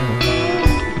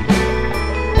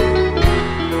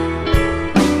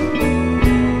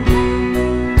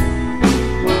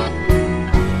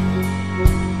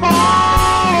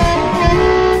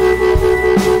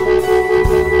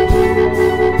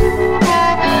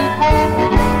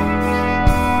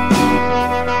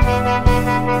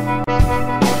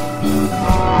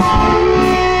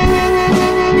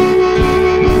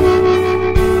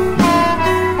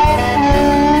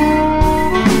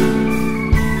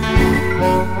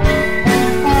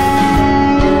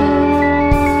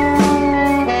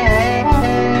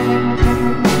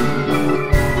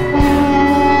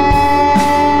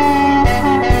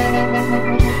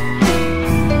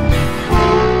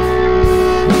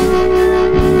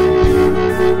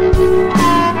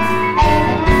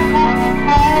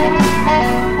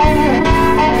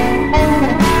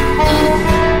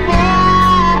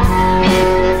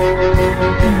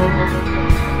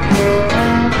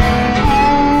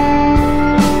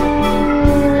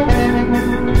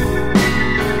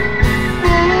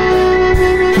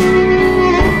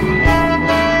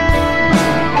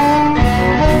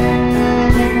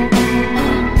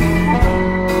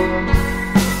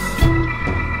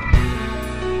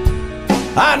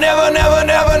 I never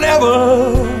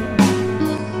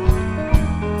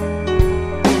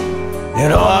you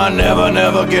know, I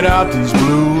never get out these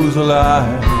blues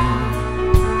alive.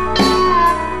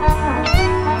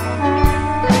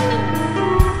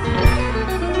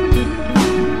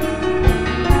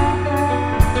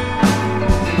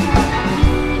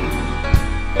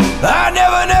 I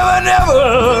never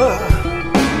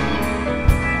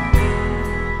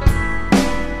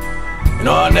you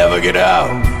know, I never get out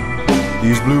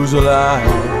these blues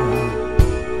alive.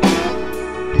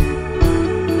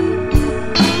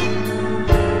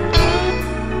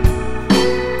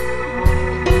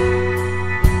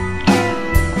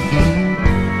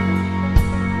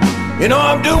 You know,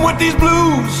 I'm doomed with these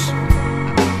blues.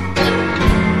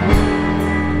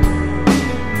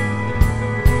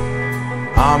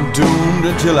 I'm doomed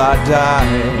until I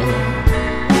die.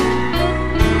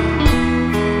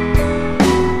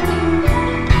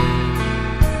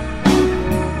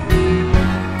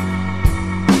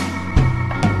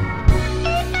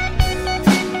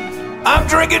 I'm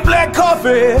drinking black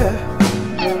coffee.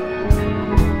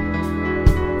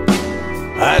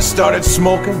 I started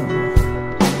smoking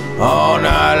all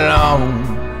night long.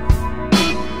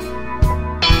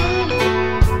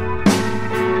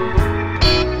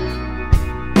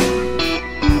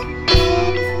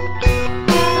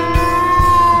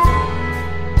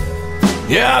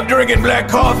 Yeah, I'm drinking black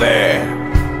coffee,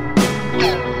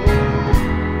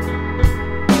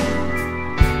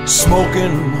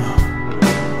 smoking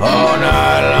all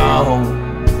night long.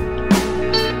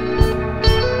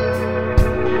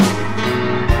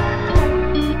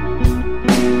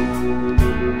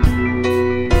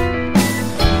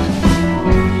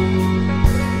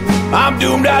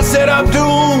 I said I'm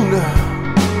doomed.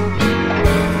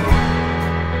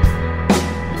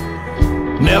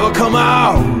 Never come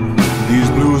out these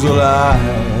blues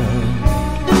alive.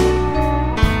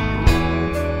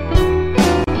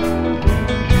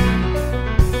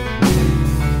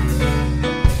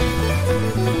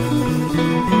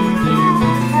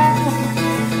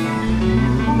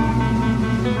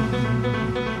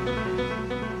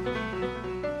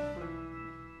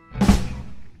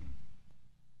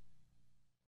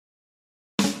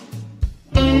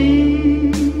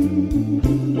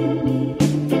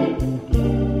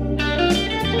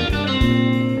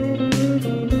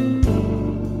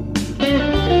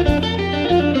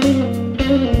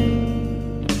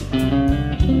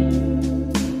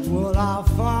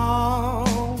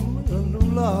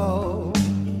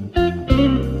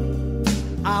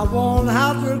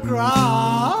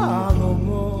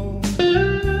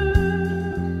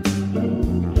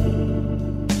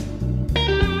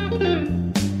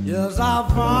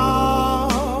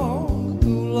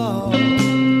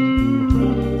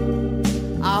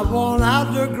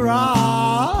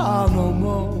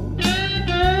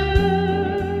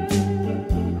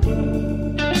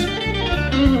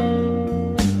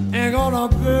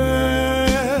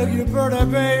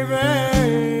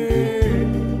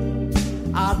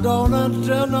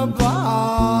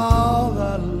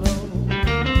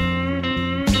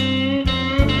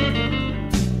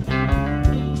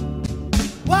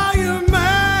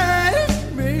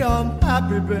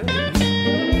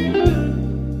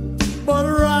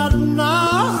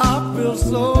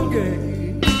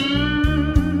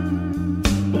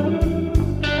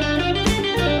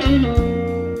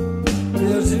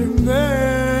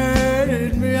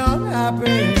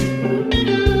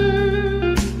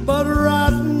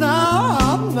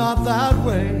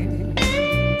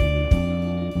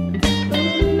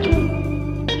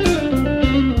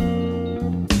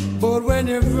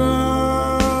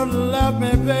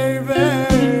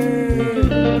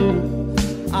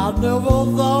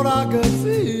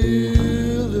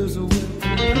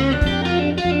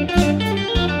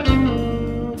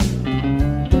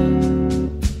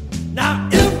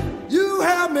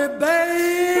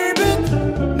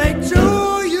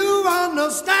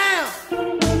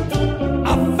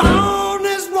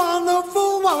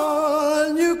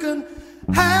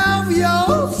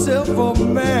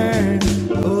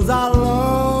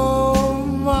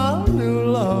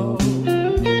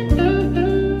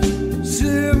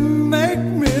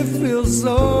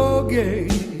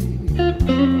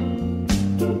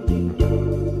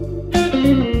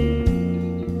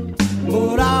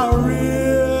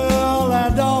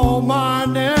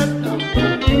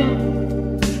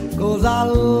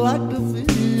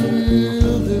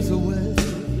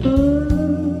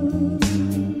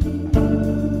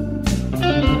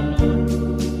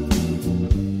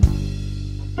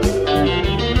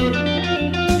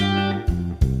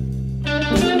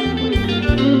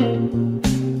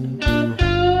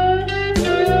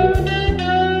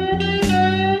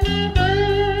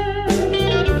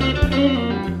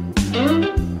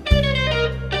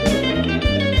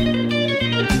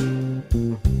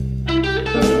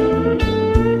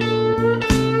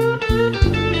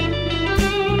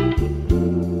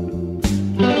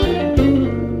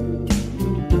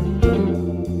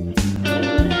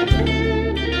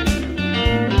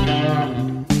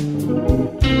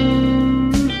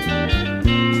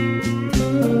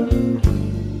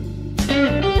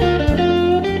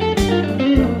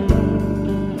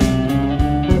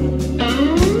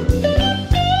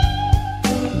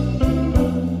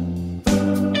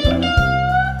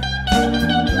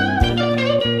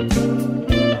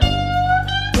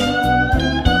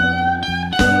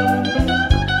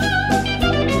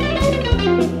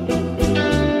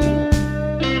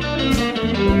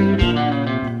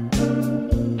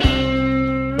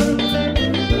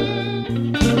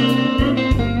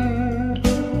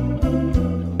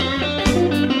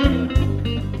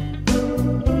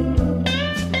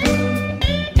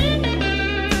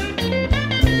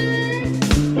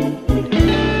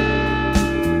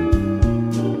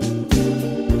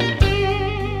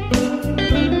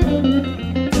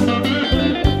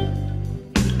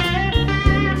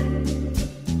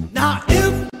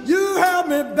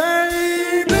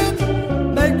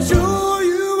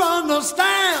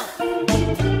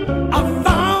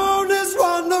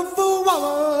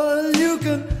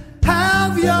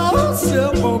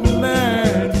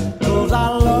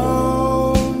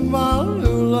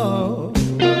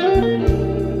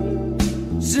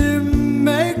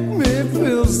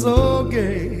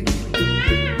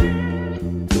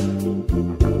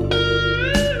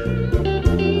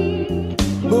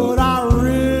 But I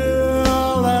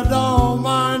really don't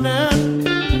mind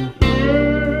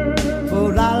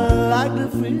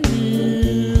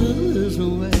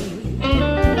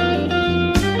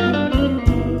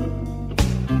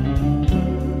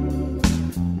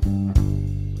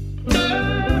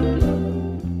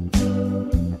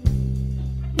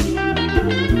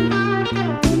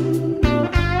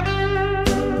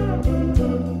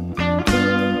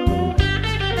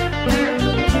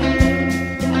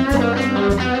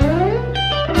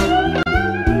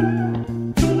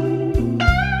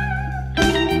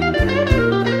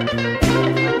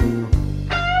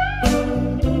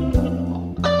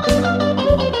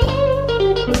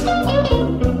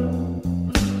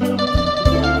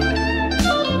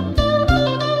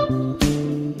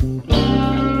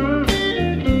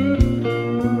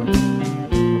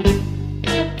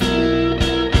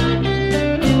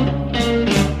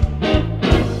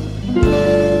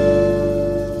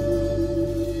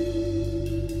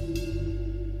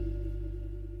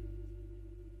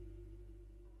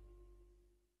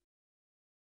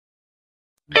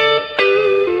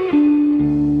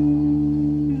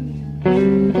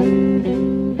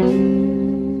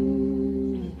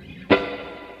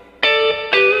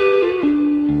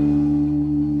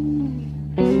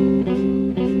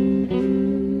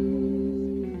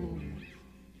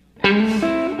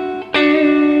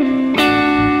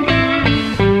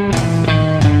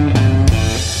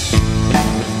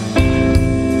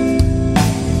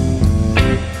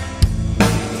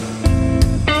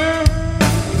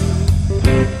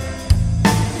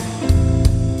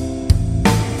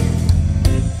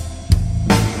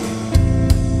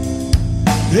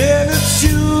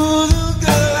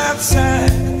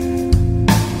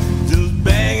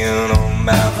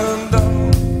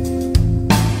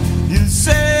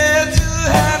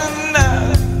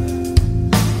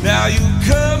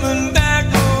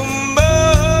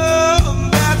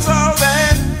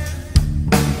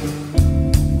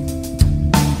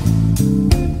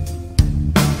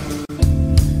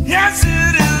Yes,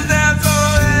 it is, that's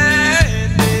all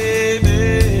right,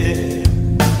 baby.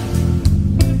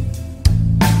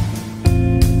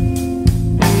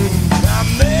 I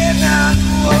may not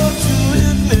want to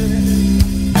admit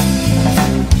it.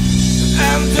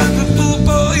 I'm just a fool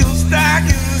for your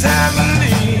stockings, I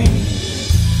believe.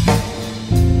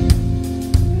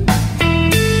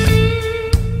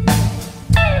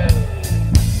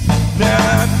 Now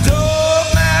I told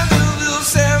my little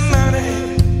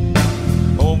ceremony,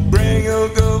 oh, bring her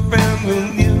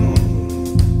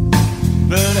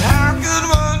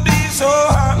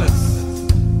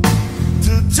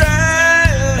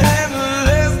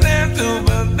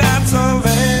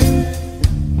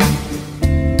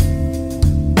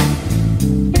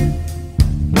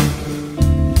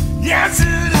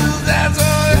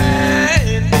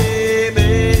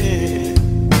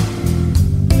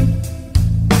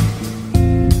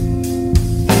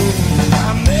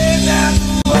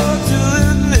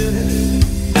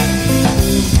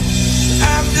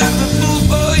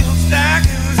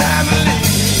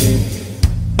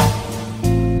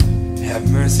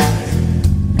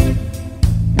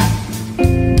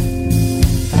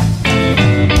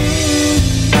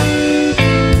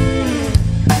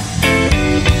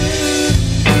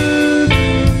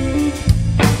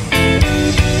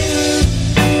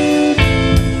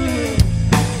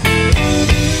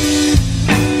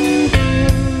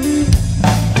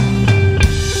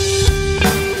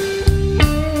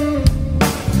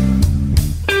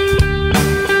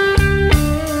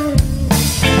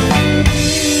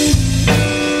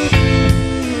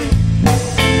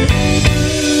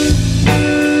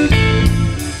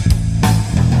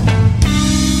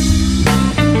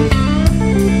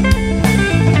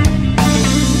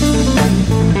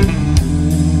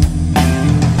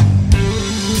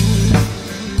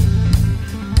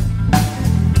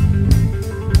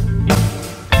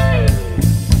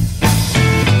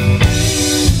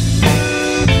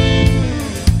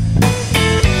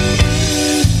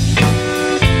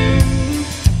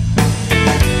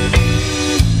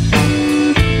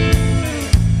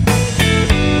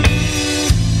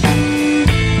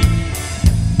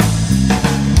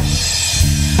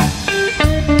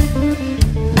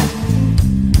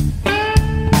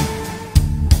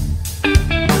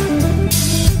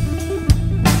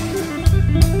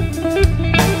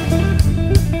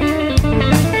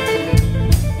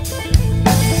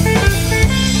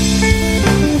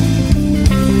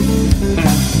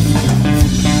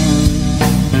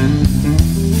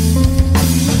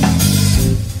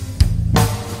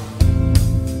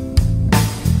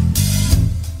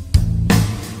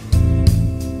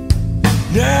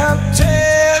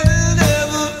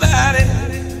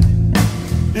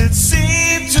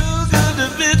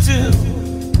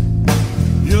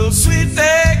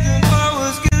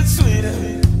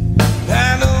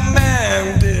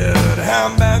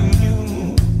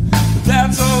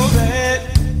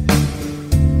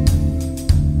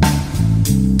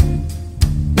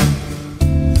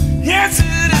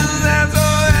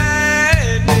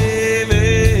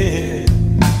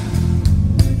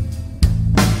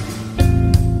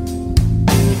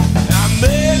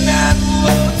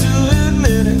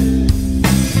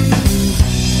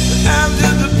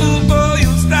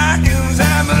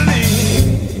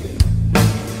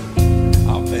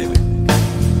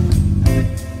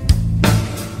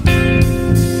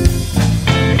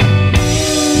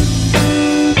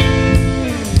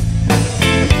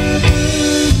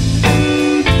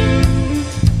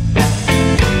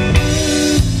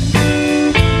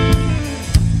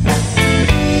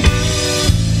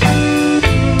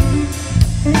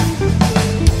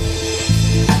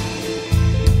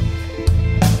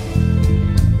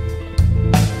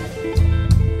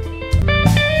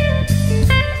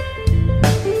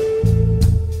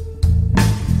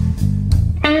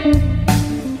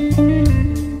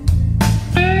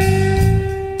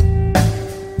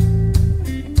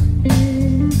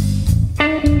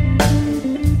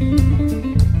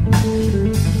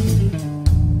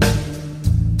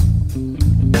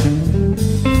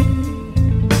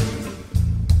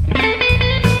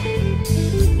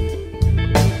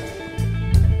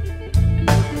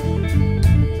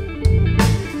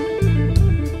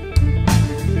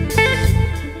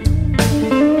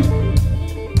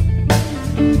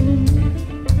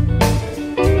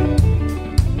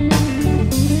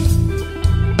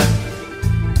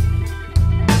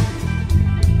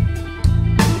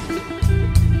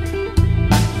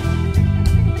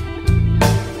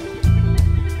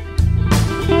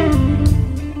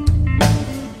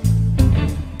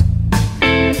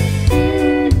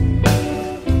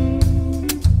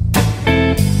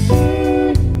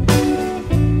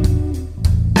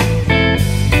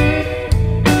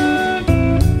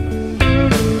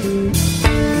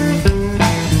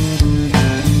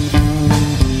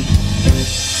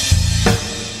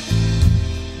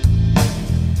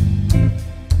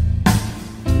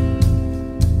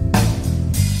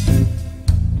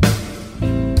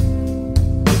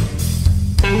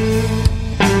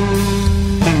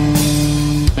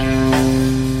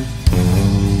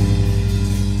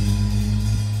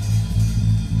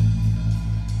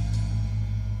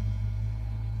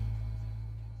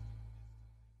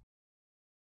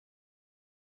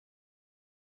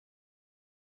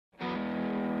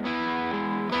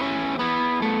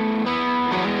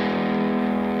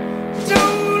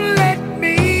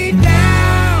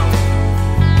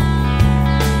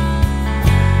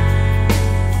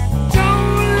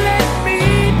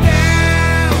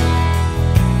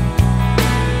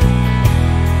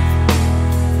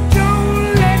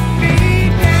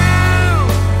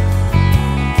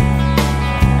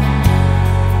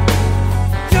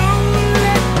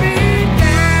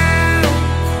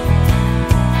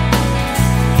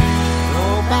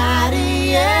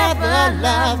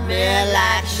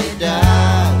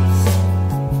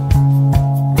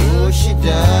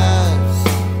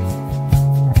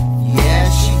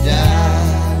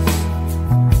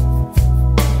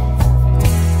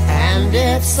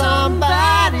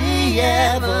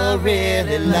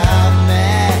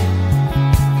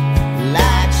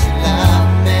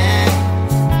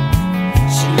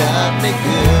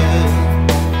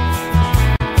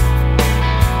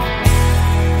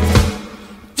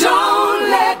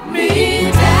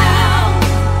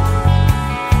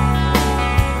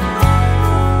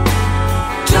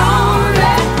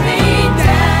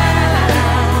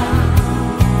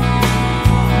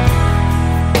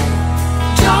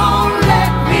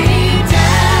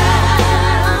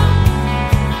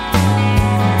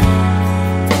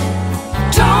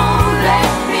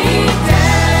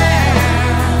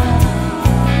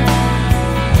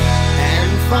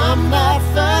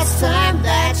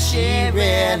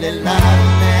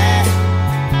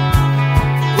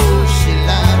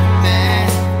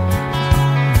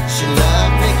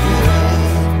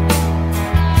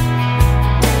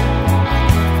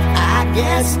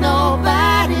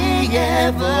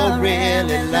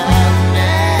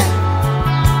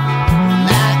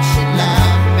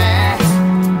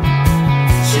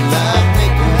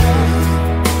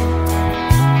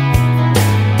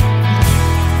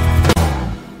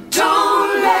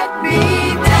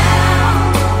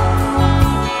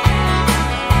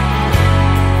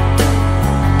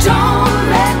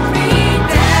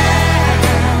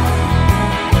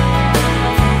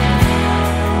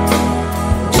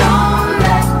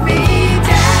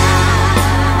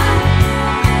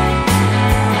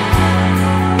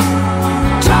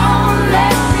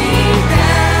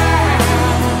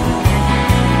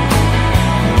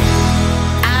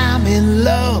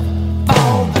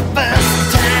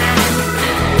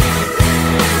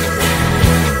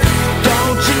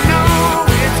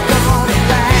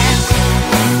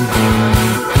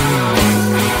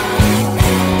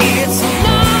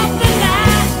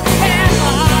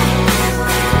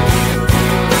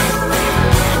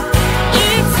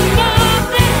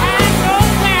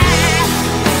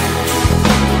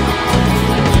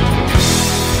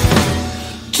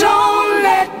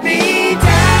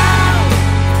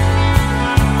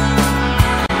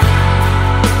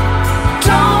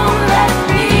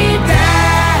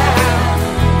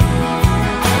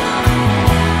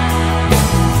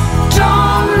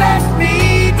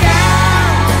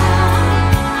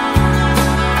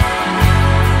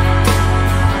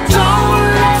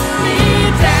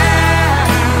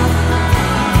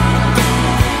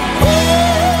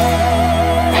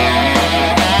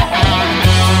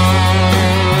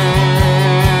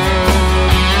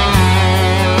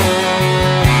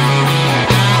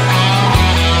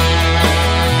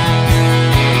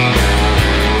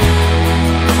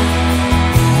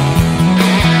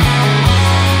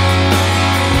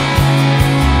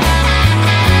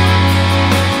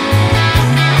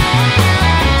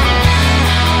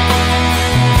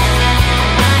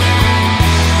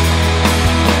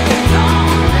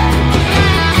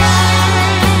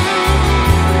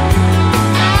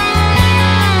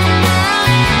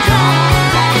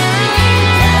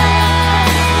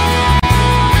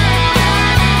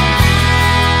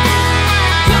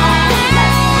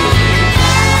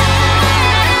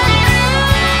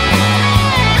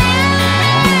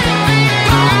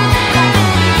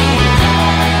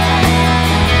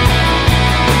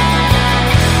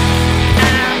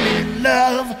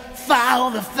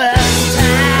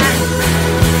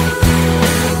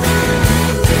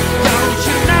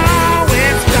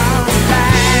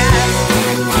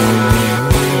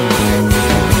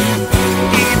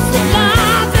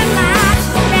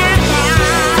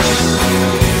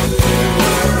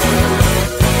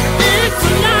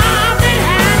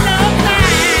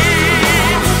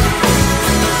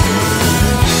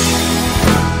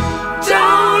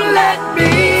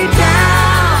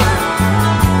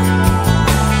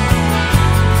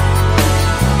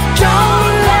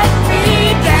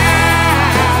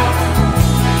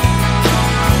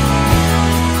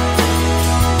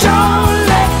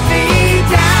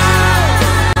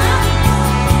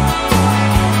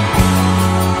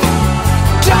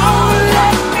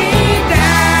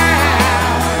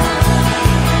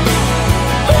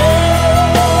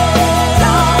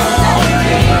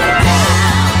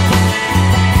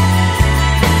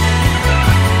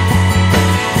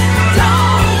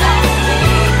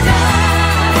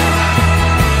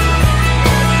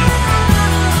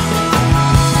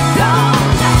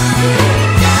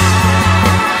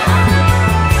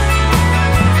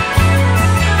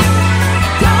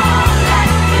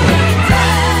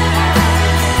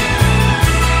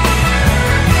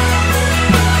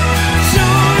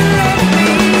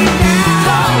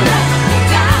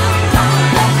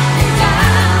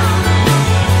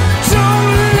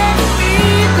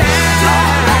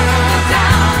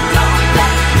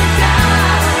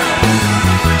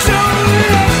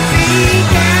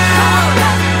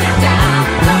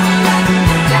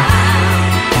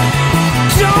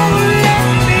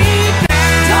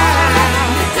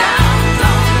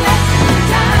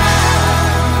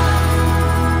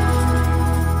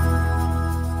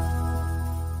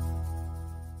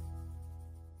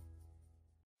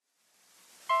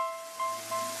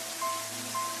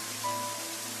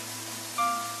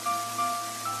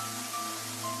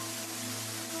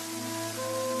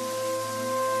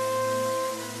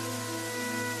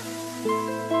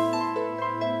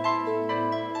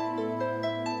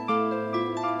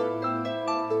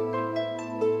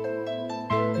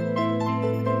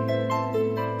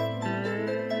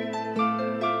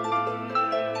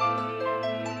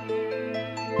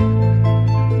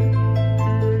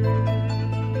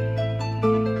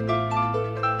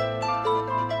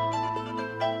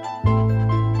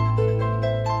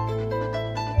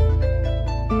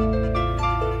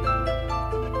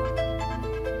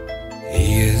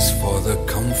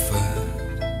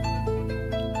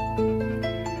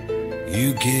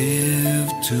you give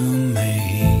to me.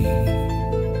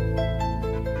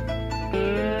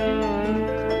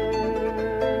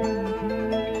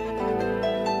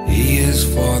 He is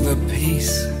for the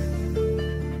peace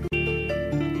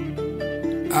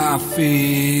I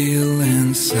feel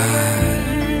inside.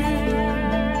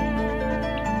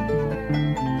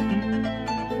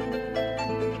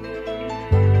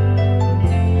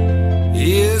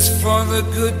 He is for the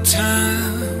good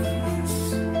times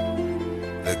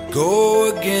that go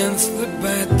against the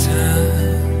bad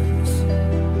times.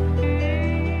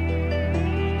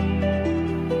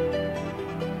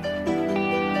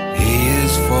 He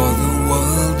is for the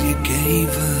world you gave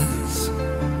us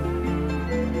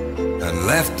and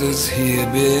left us here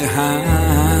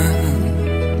behind.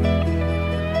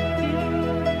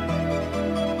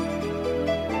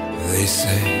 They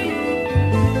say,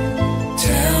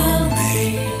 tell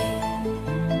me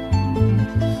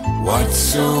what's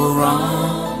so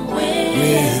wrong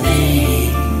with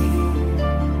me.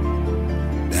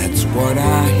 That's what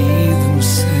I hear them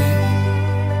say.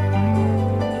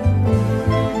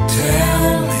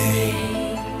 Tell me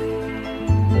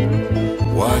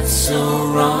what's so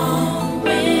wrong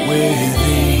with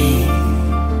me.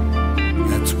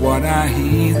 That's what I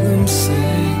hear them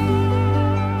say.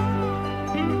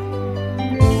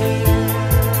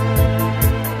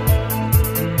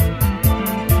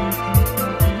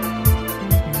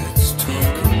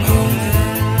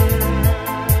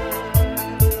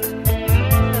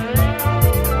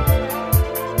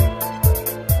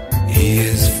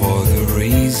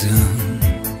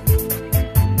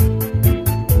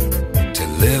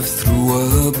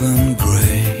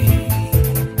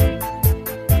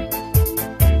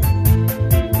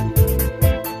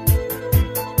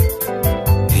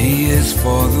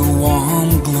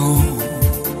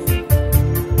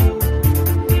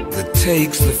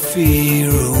 Takes the fear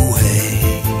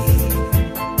away.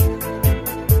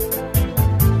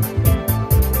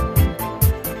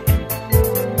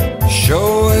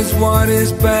 Show us what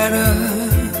is better.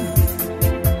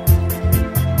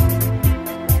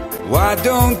 Why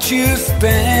don't you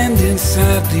stand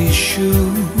inside these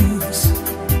shoes?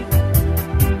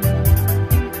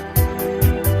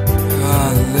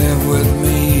 Live with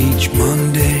me each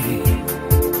Monday.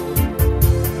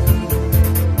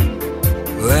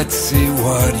 Let's see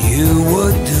what you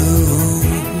would do.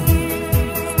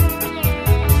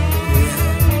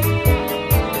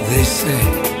 They say,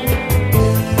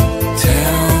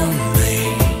 tell me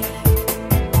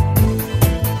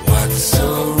what's so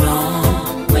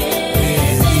wrong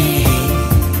with me.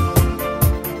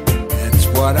 That's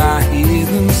what I hear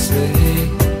them say.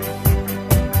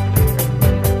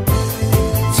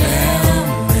 Tell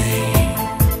me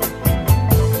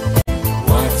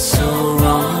what's so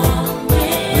wrong.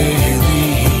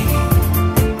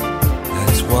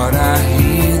 What I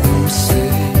hear them say.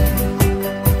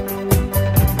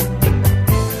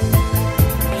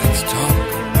 Let's talk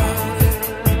about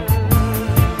it.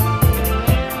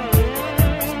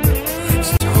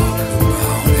 Let's talk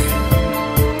about it.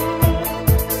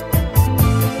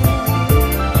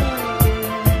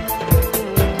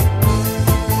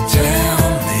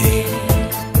 Tell me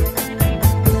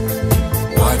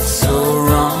what's so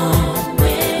wrong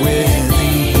with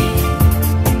me.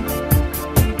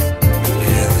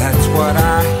 What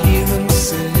I hear them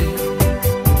say.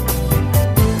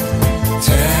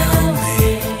 Tell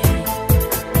me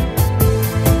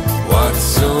what's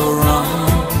so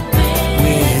wrong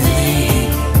with me.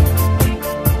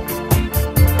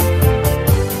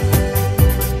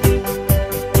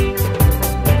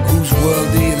 Whose world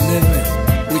do you live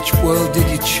in? Which world did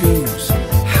you choose?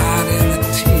 Hide in the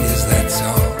tears, that's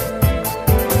all.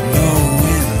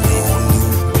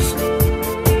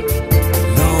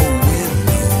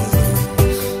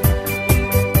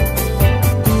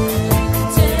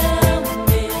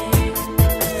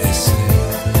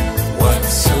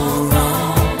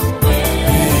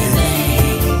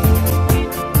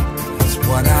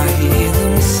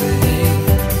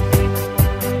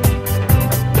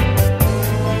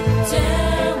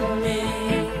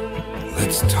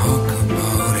 Let's talk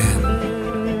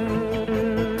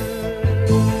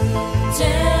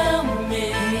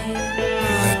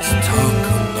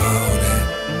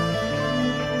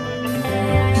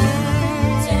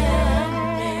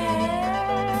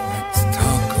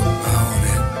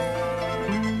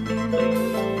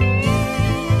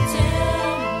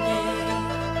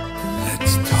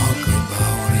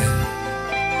about it.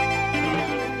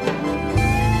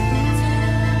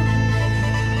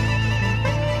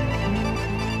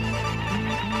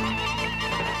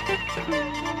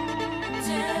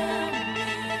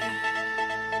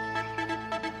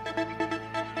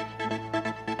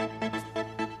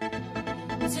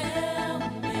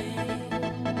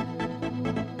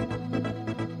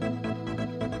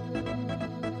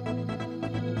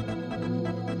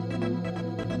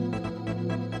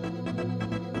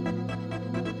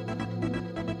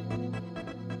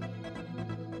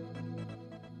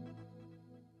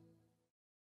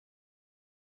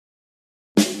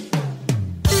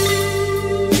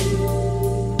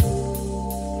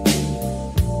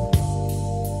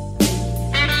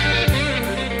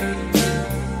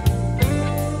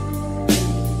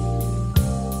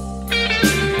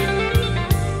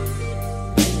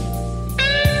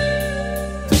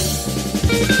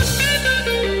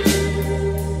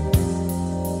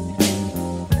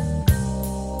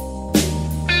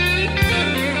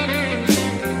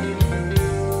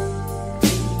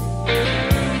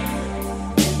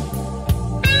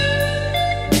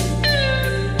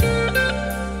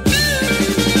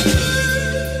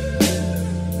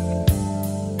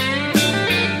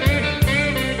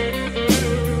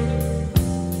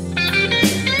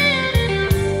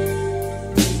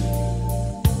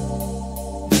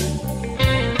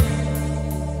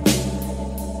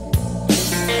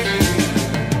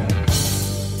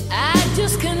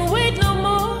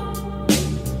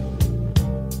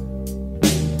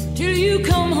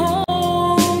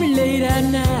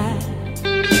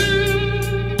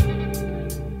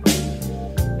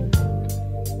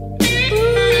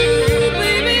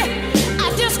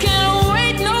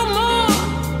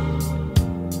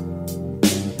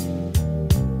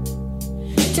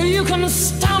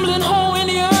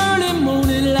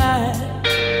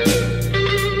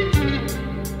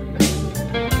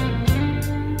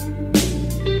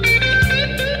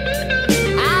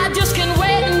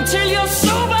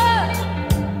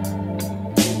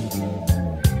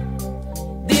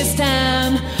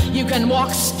 and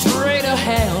walk straight to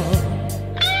hell.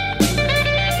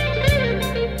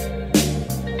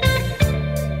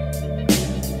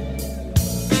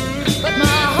 But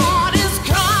my heart is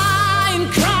crying,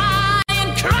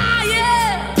 crying,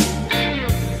 crying.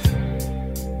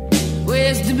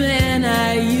 Where's the man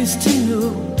I used to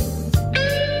know?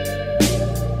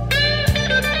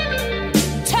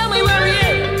 Tell me where he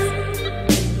is.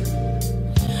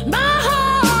 My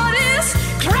heart is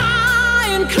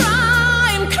crying,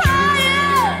 crying, crying.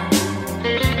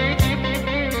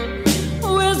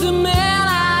 Where's the man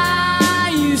I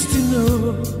used to know?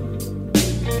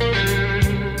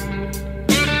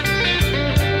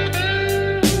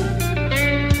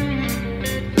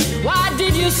 Why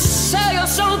did you sell your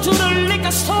soul to the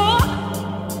liquor store?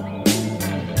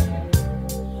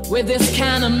 With this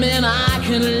kind of man I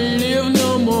can live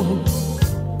no more.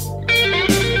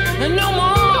 No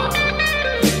more,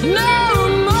 no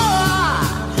more,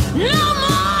 no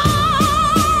more.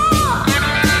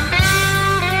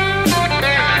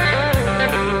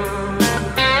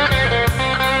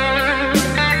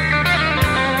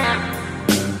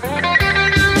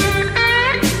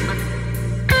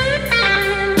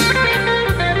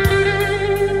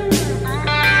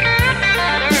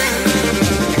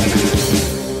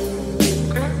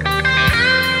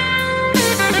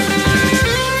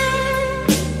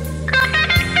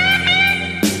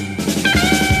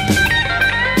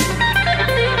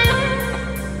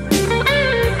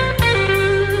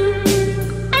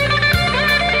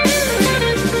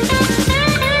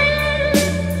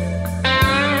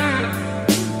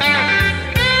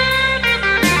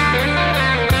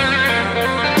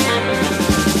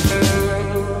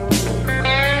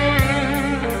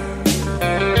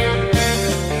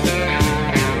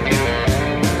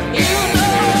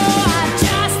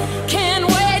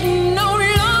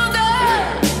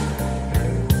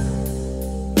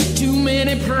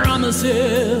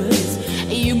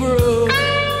 You broke.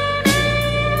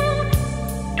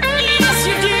 Yes,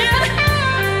 you did.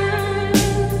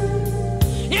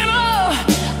 You know,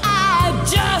 I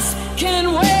just can't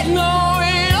wait no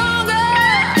longer.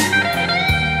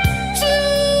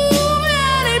 Too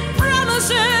many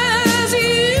promises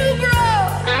you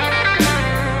broke.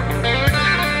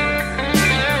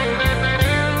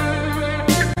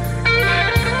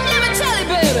 Let me tell you,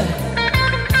 baby,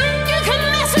 you can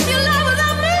mess with your love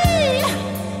without me.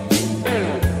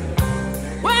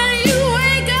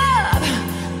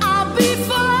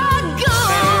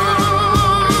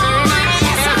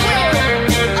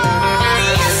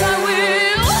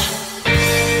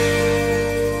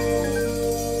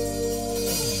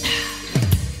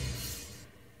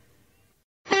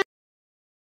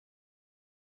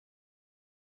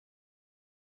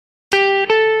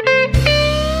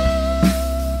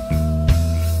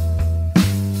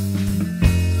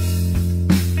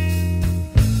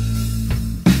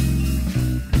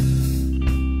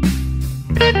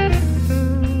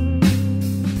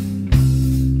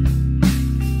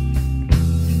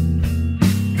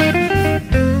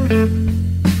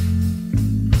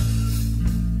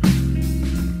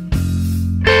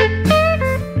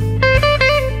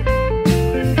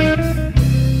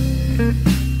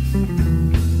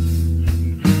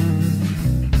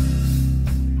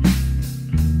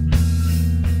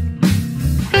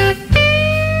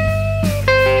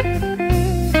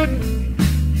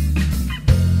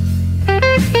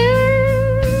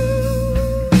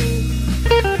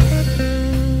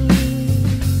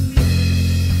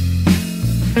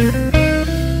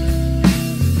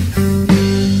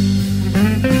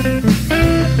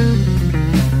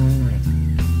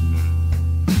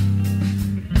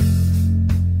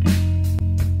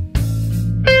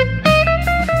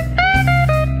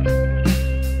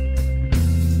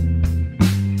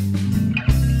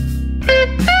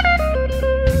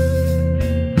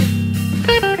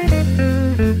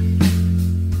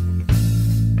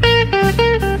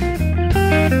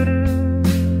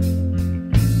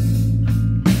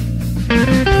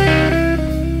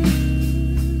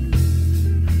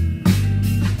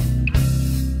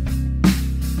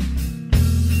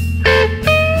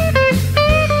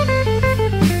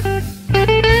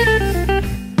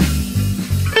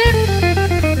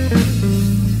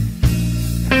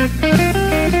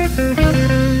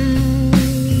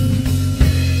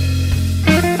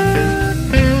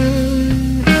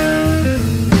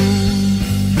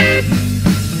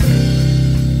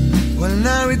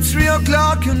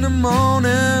 In the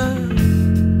morning,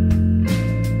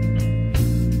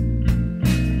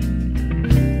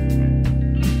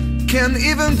 can't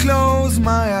even close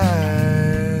my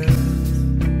eyes.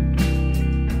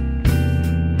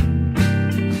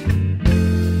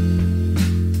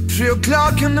 3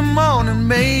 o'clock in the morning,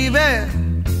 baby.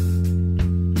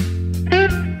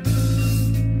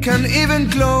 Can't even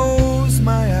close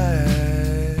my eyes.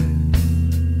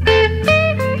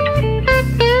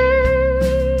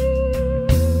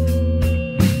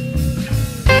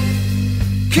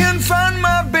 Can't find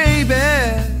my baby,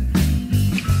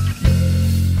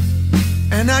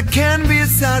 and I can't be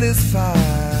satisfied.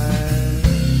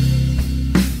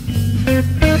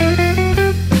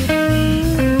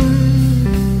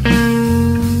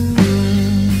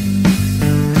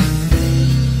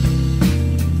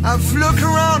 I've looked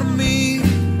around me,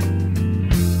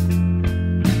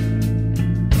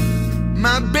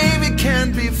 my baby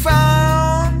can't be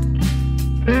found.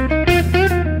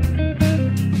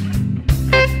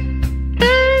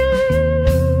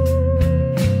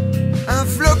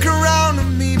 I've looked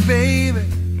around me, baby,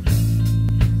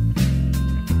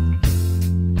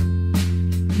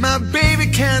 my baby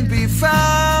can't be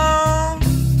found.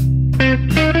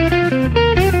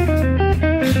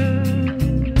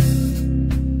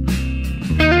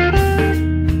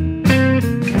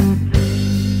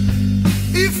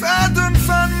 If I don't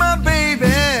find my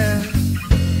baby,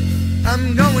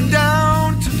 I'm going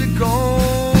down to the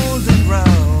golden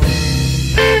ground.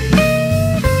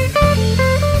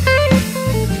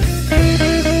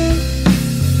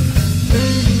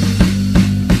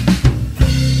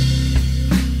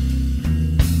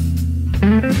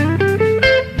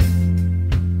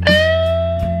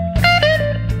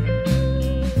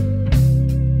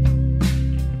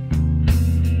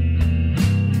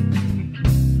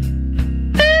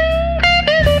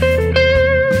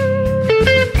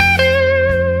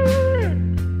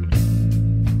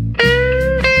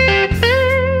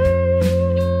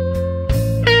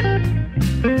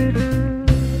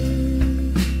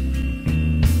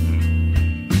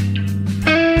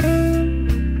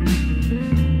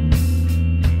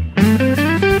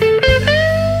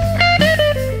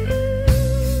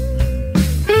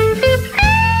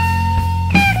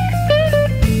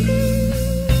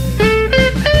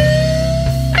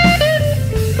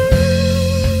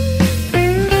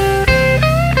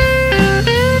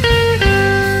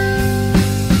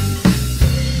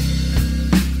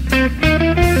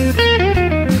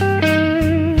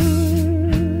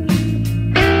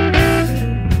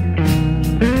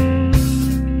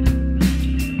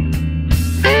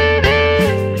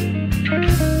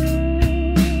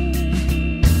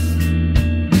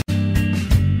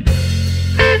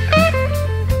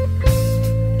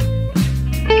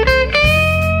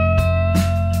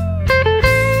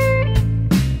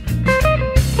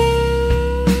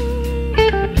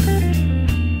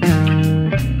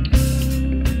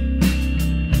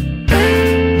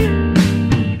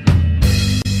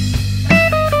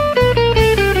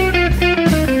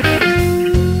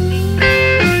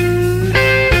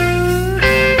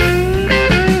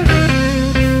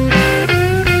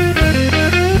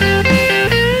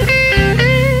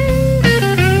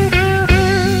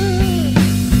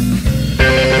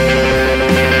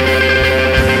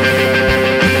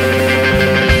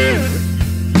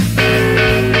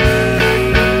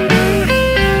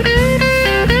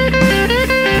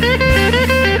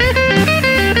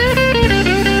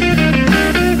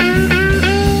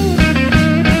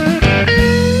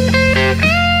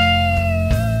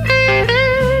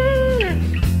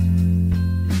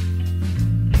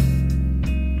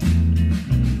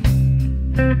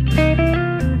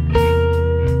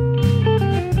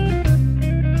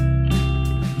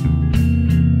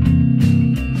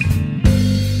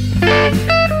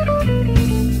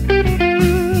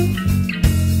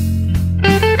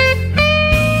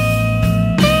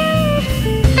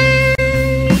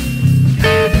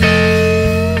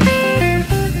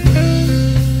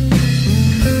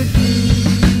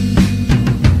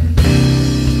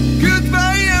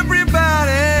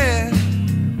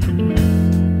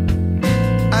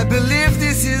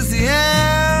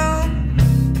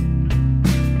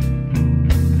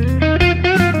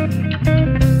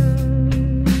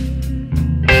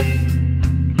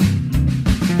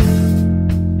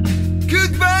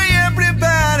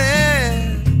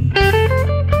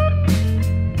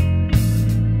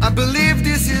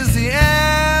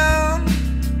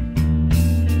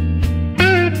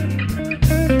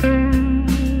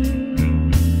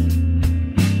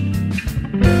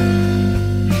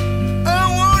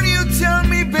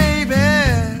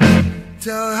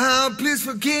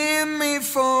 Forgive me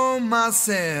for my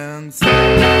sins.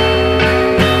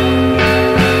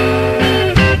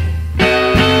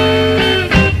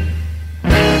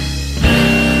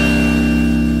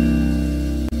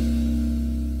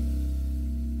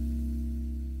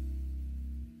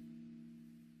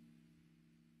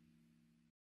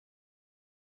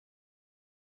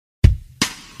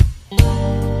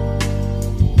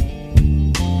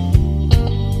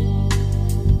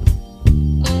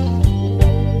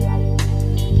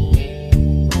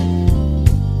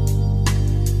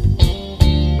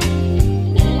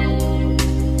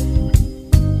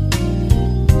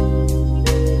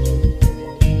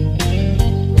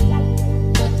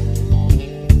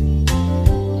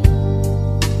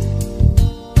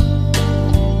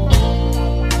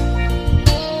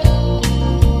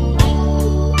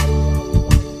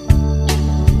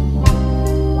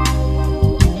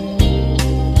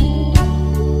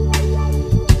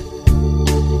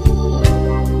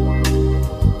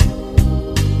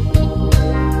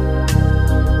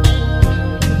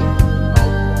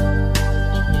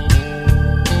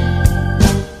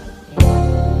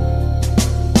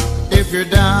 If you're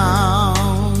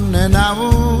down and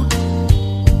out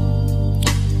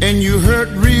and you hurt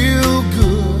real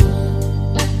good,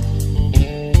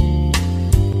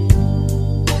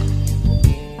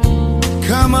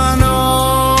 come on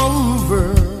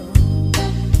over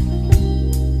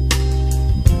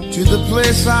to the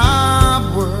place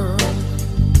I work.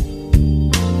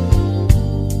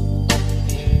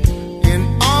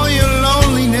 In all your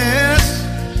loneliness,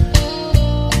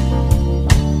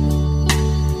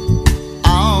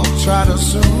 I'll try to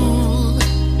soothe.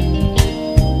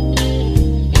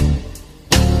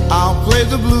 I'll play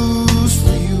the blues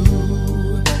for you.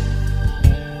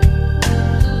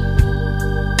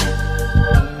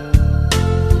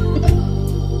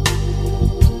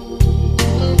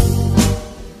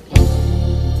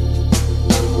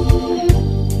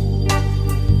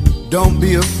 Don't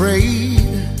be afraid,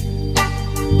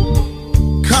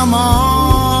 come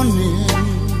on in.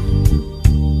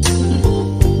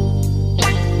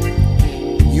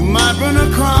 You might run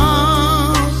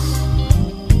across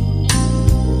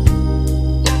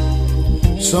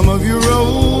some of your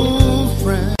old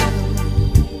friends.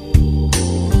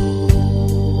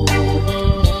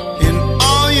 In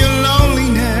all your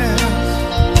loneliness,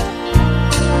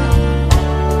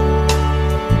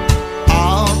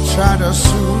 I'll try to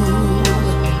soothe.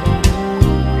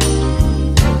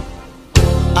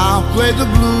 I'll play the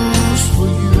blues for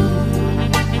you.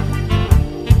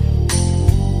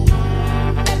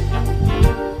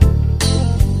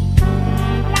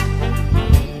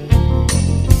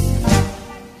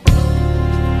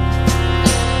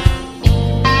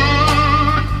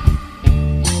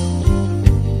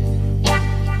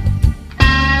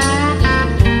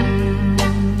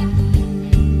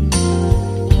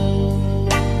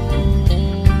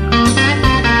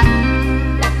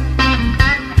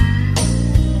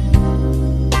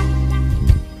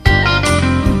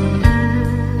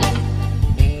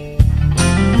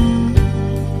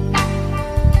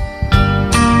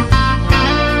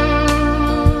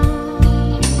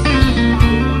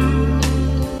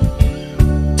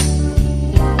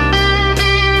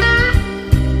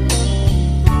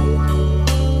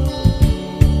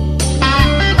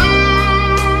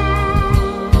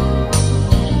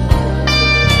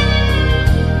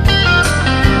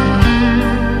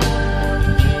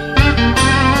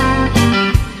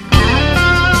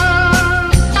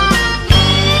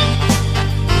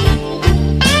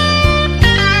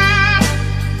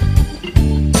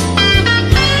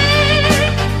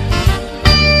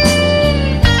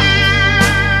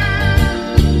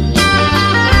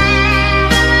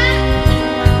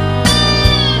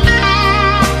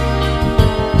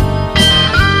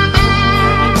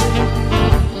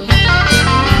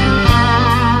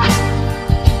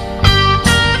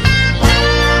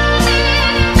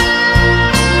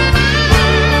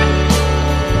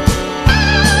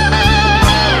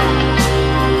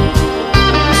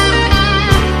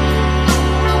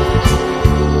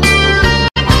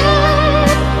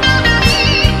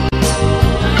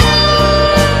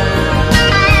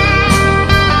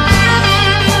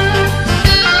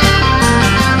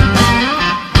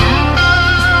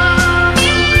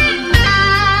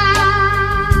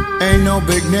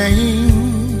 Big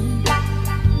name,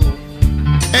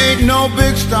 ain't no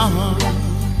big star.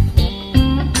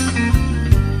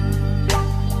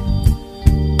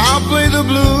 I'll play the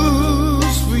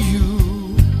blues for you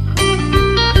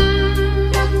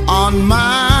on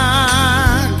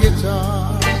my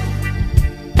guitar.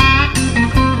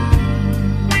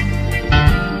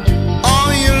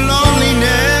 All your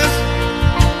loneliness,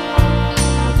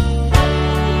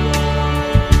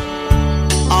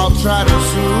 I'll try to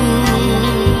soothe.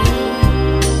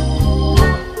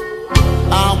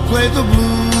 I'll play the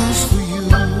blues for you.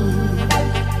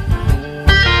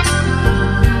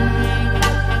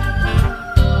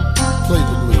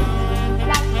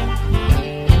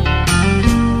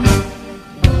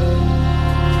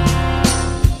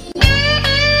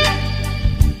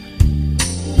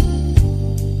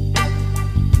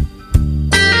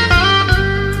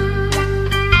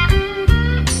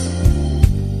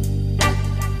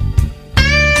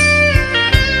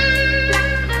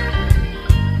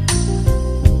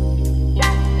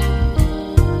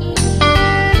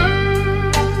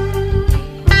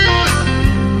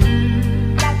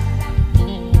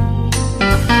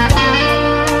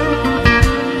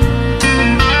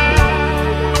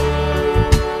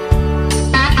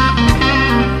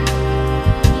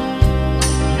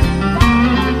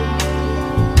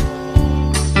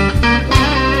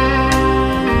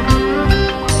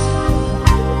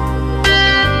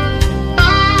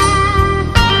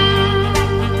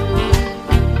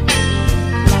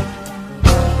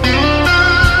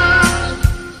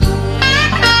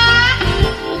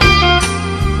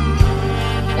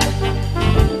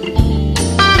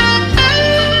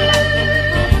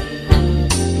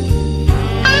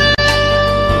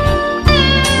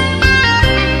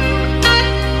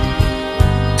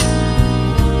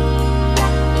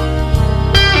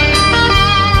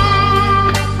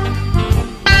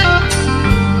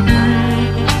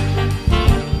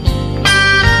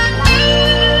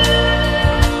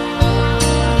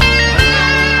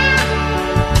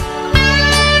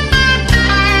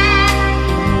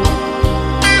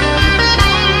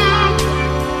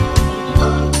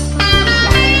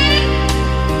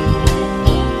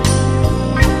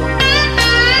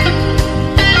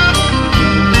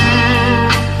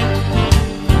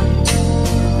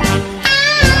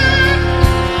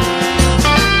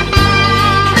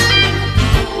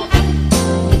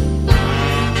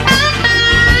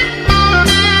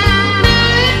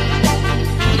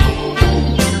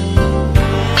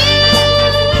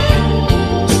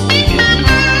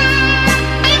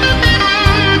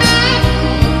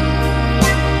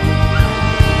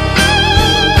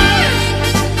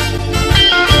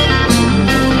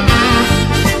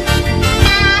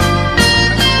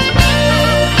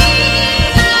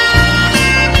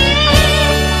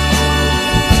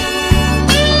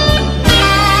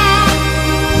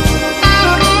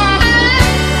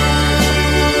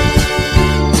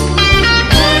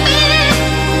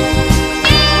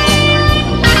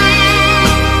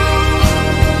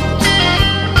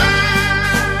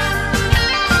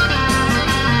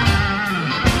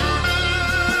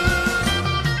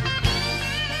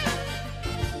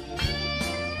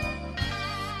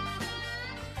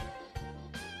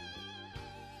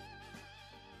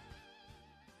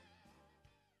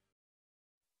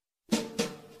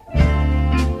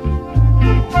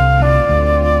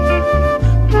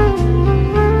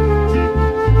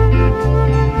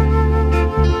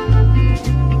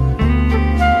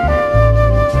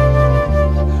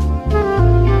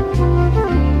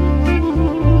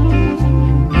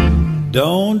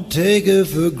 take her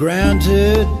for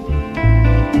granted.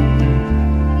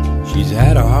 She's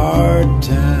had a hard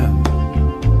time.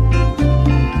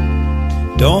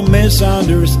 Don't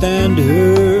misunderstand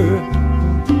her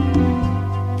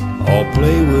or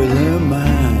play with her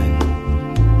mind.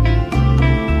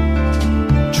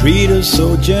 Treat her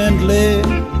so gently,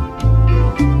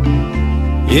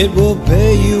 it will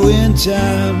pay you in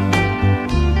time.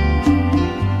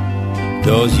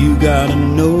 'Cause you gotta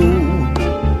know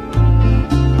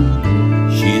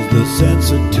she's the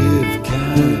sensitive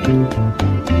kind.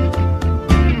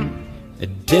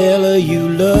 Tell her you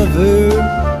love her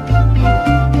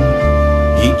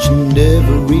each and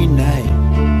every night.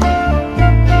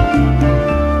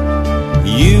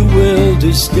 You will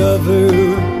discover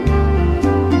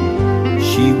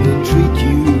she will treat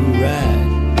you right.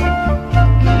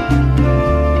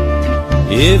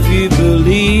 If you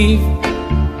believe,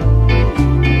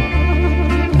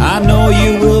 I know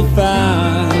you will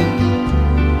find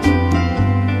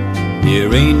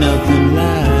there ain't nothing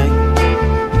like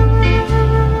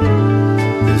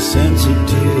the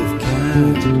sensitive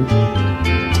kind.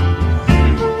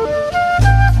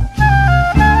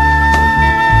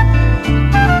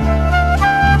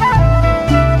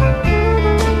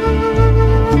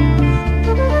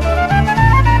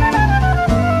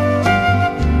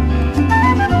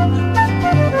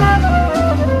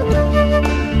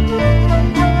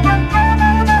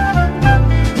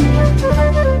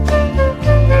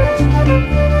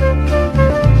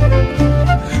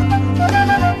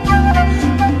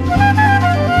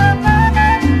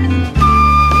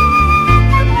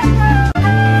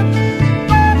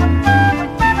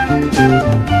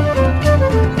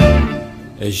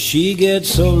 As she gets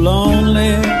so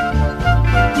lonely,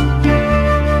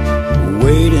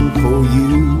 waiting for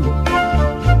you,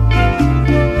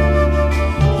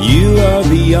 you are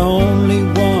the only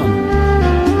one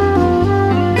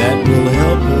that will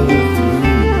help her through.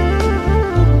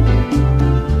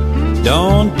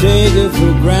 Don't take her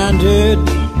for granted,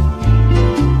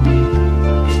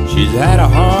 she's had a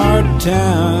hard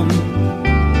time.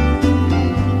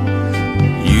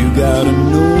 You gotta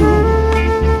know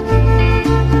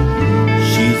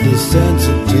the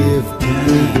sensitive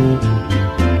kind.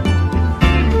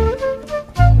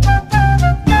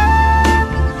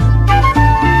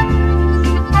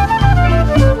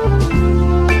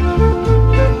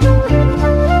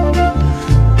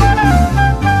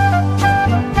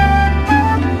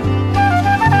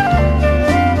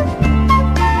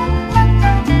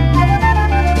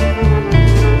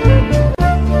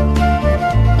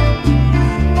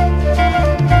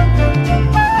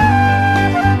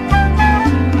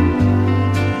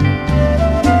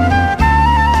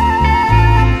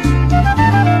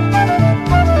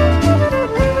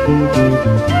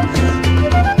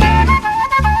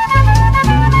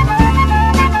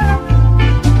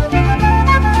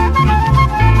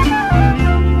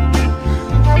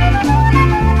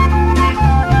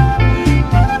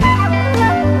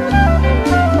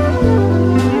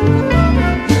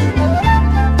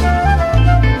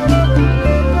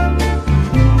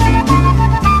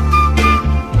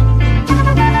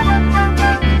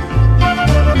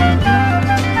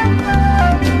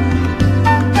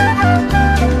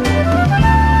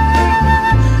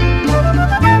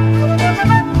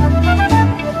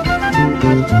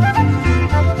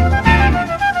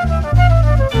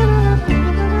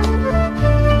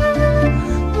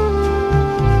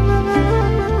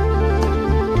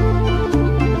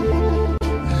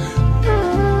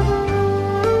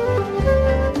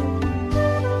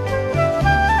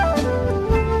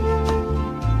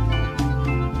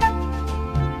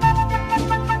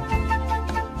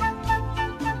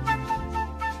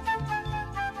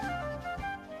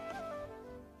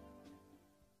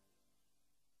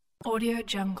 Audio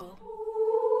Jungle.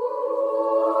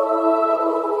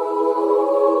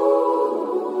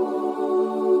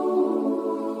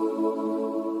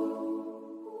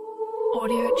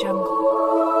 Audio Jungle.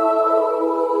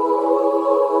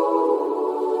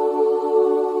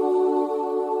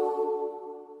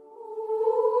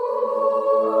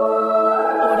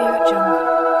 Audio Jungle.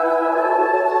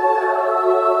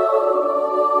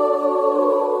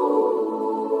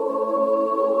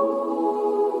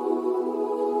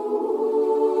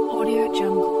 Audio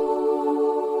Jungle.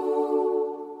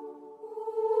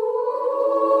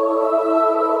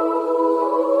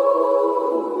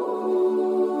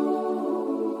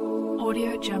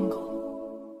 Audio Jungle.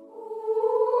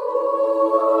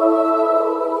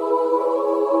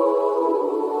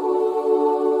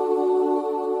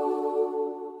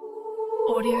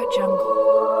 Audio Jungle.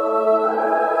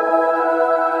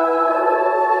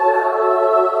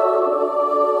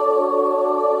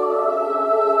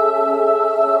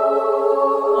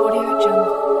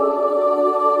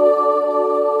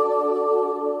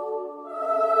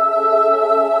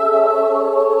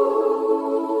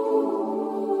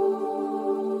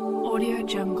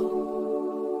 Jungle.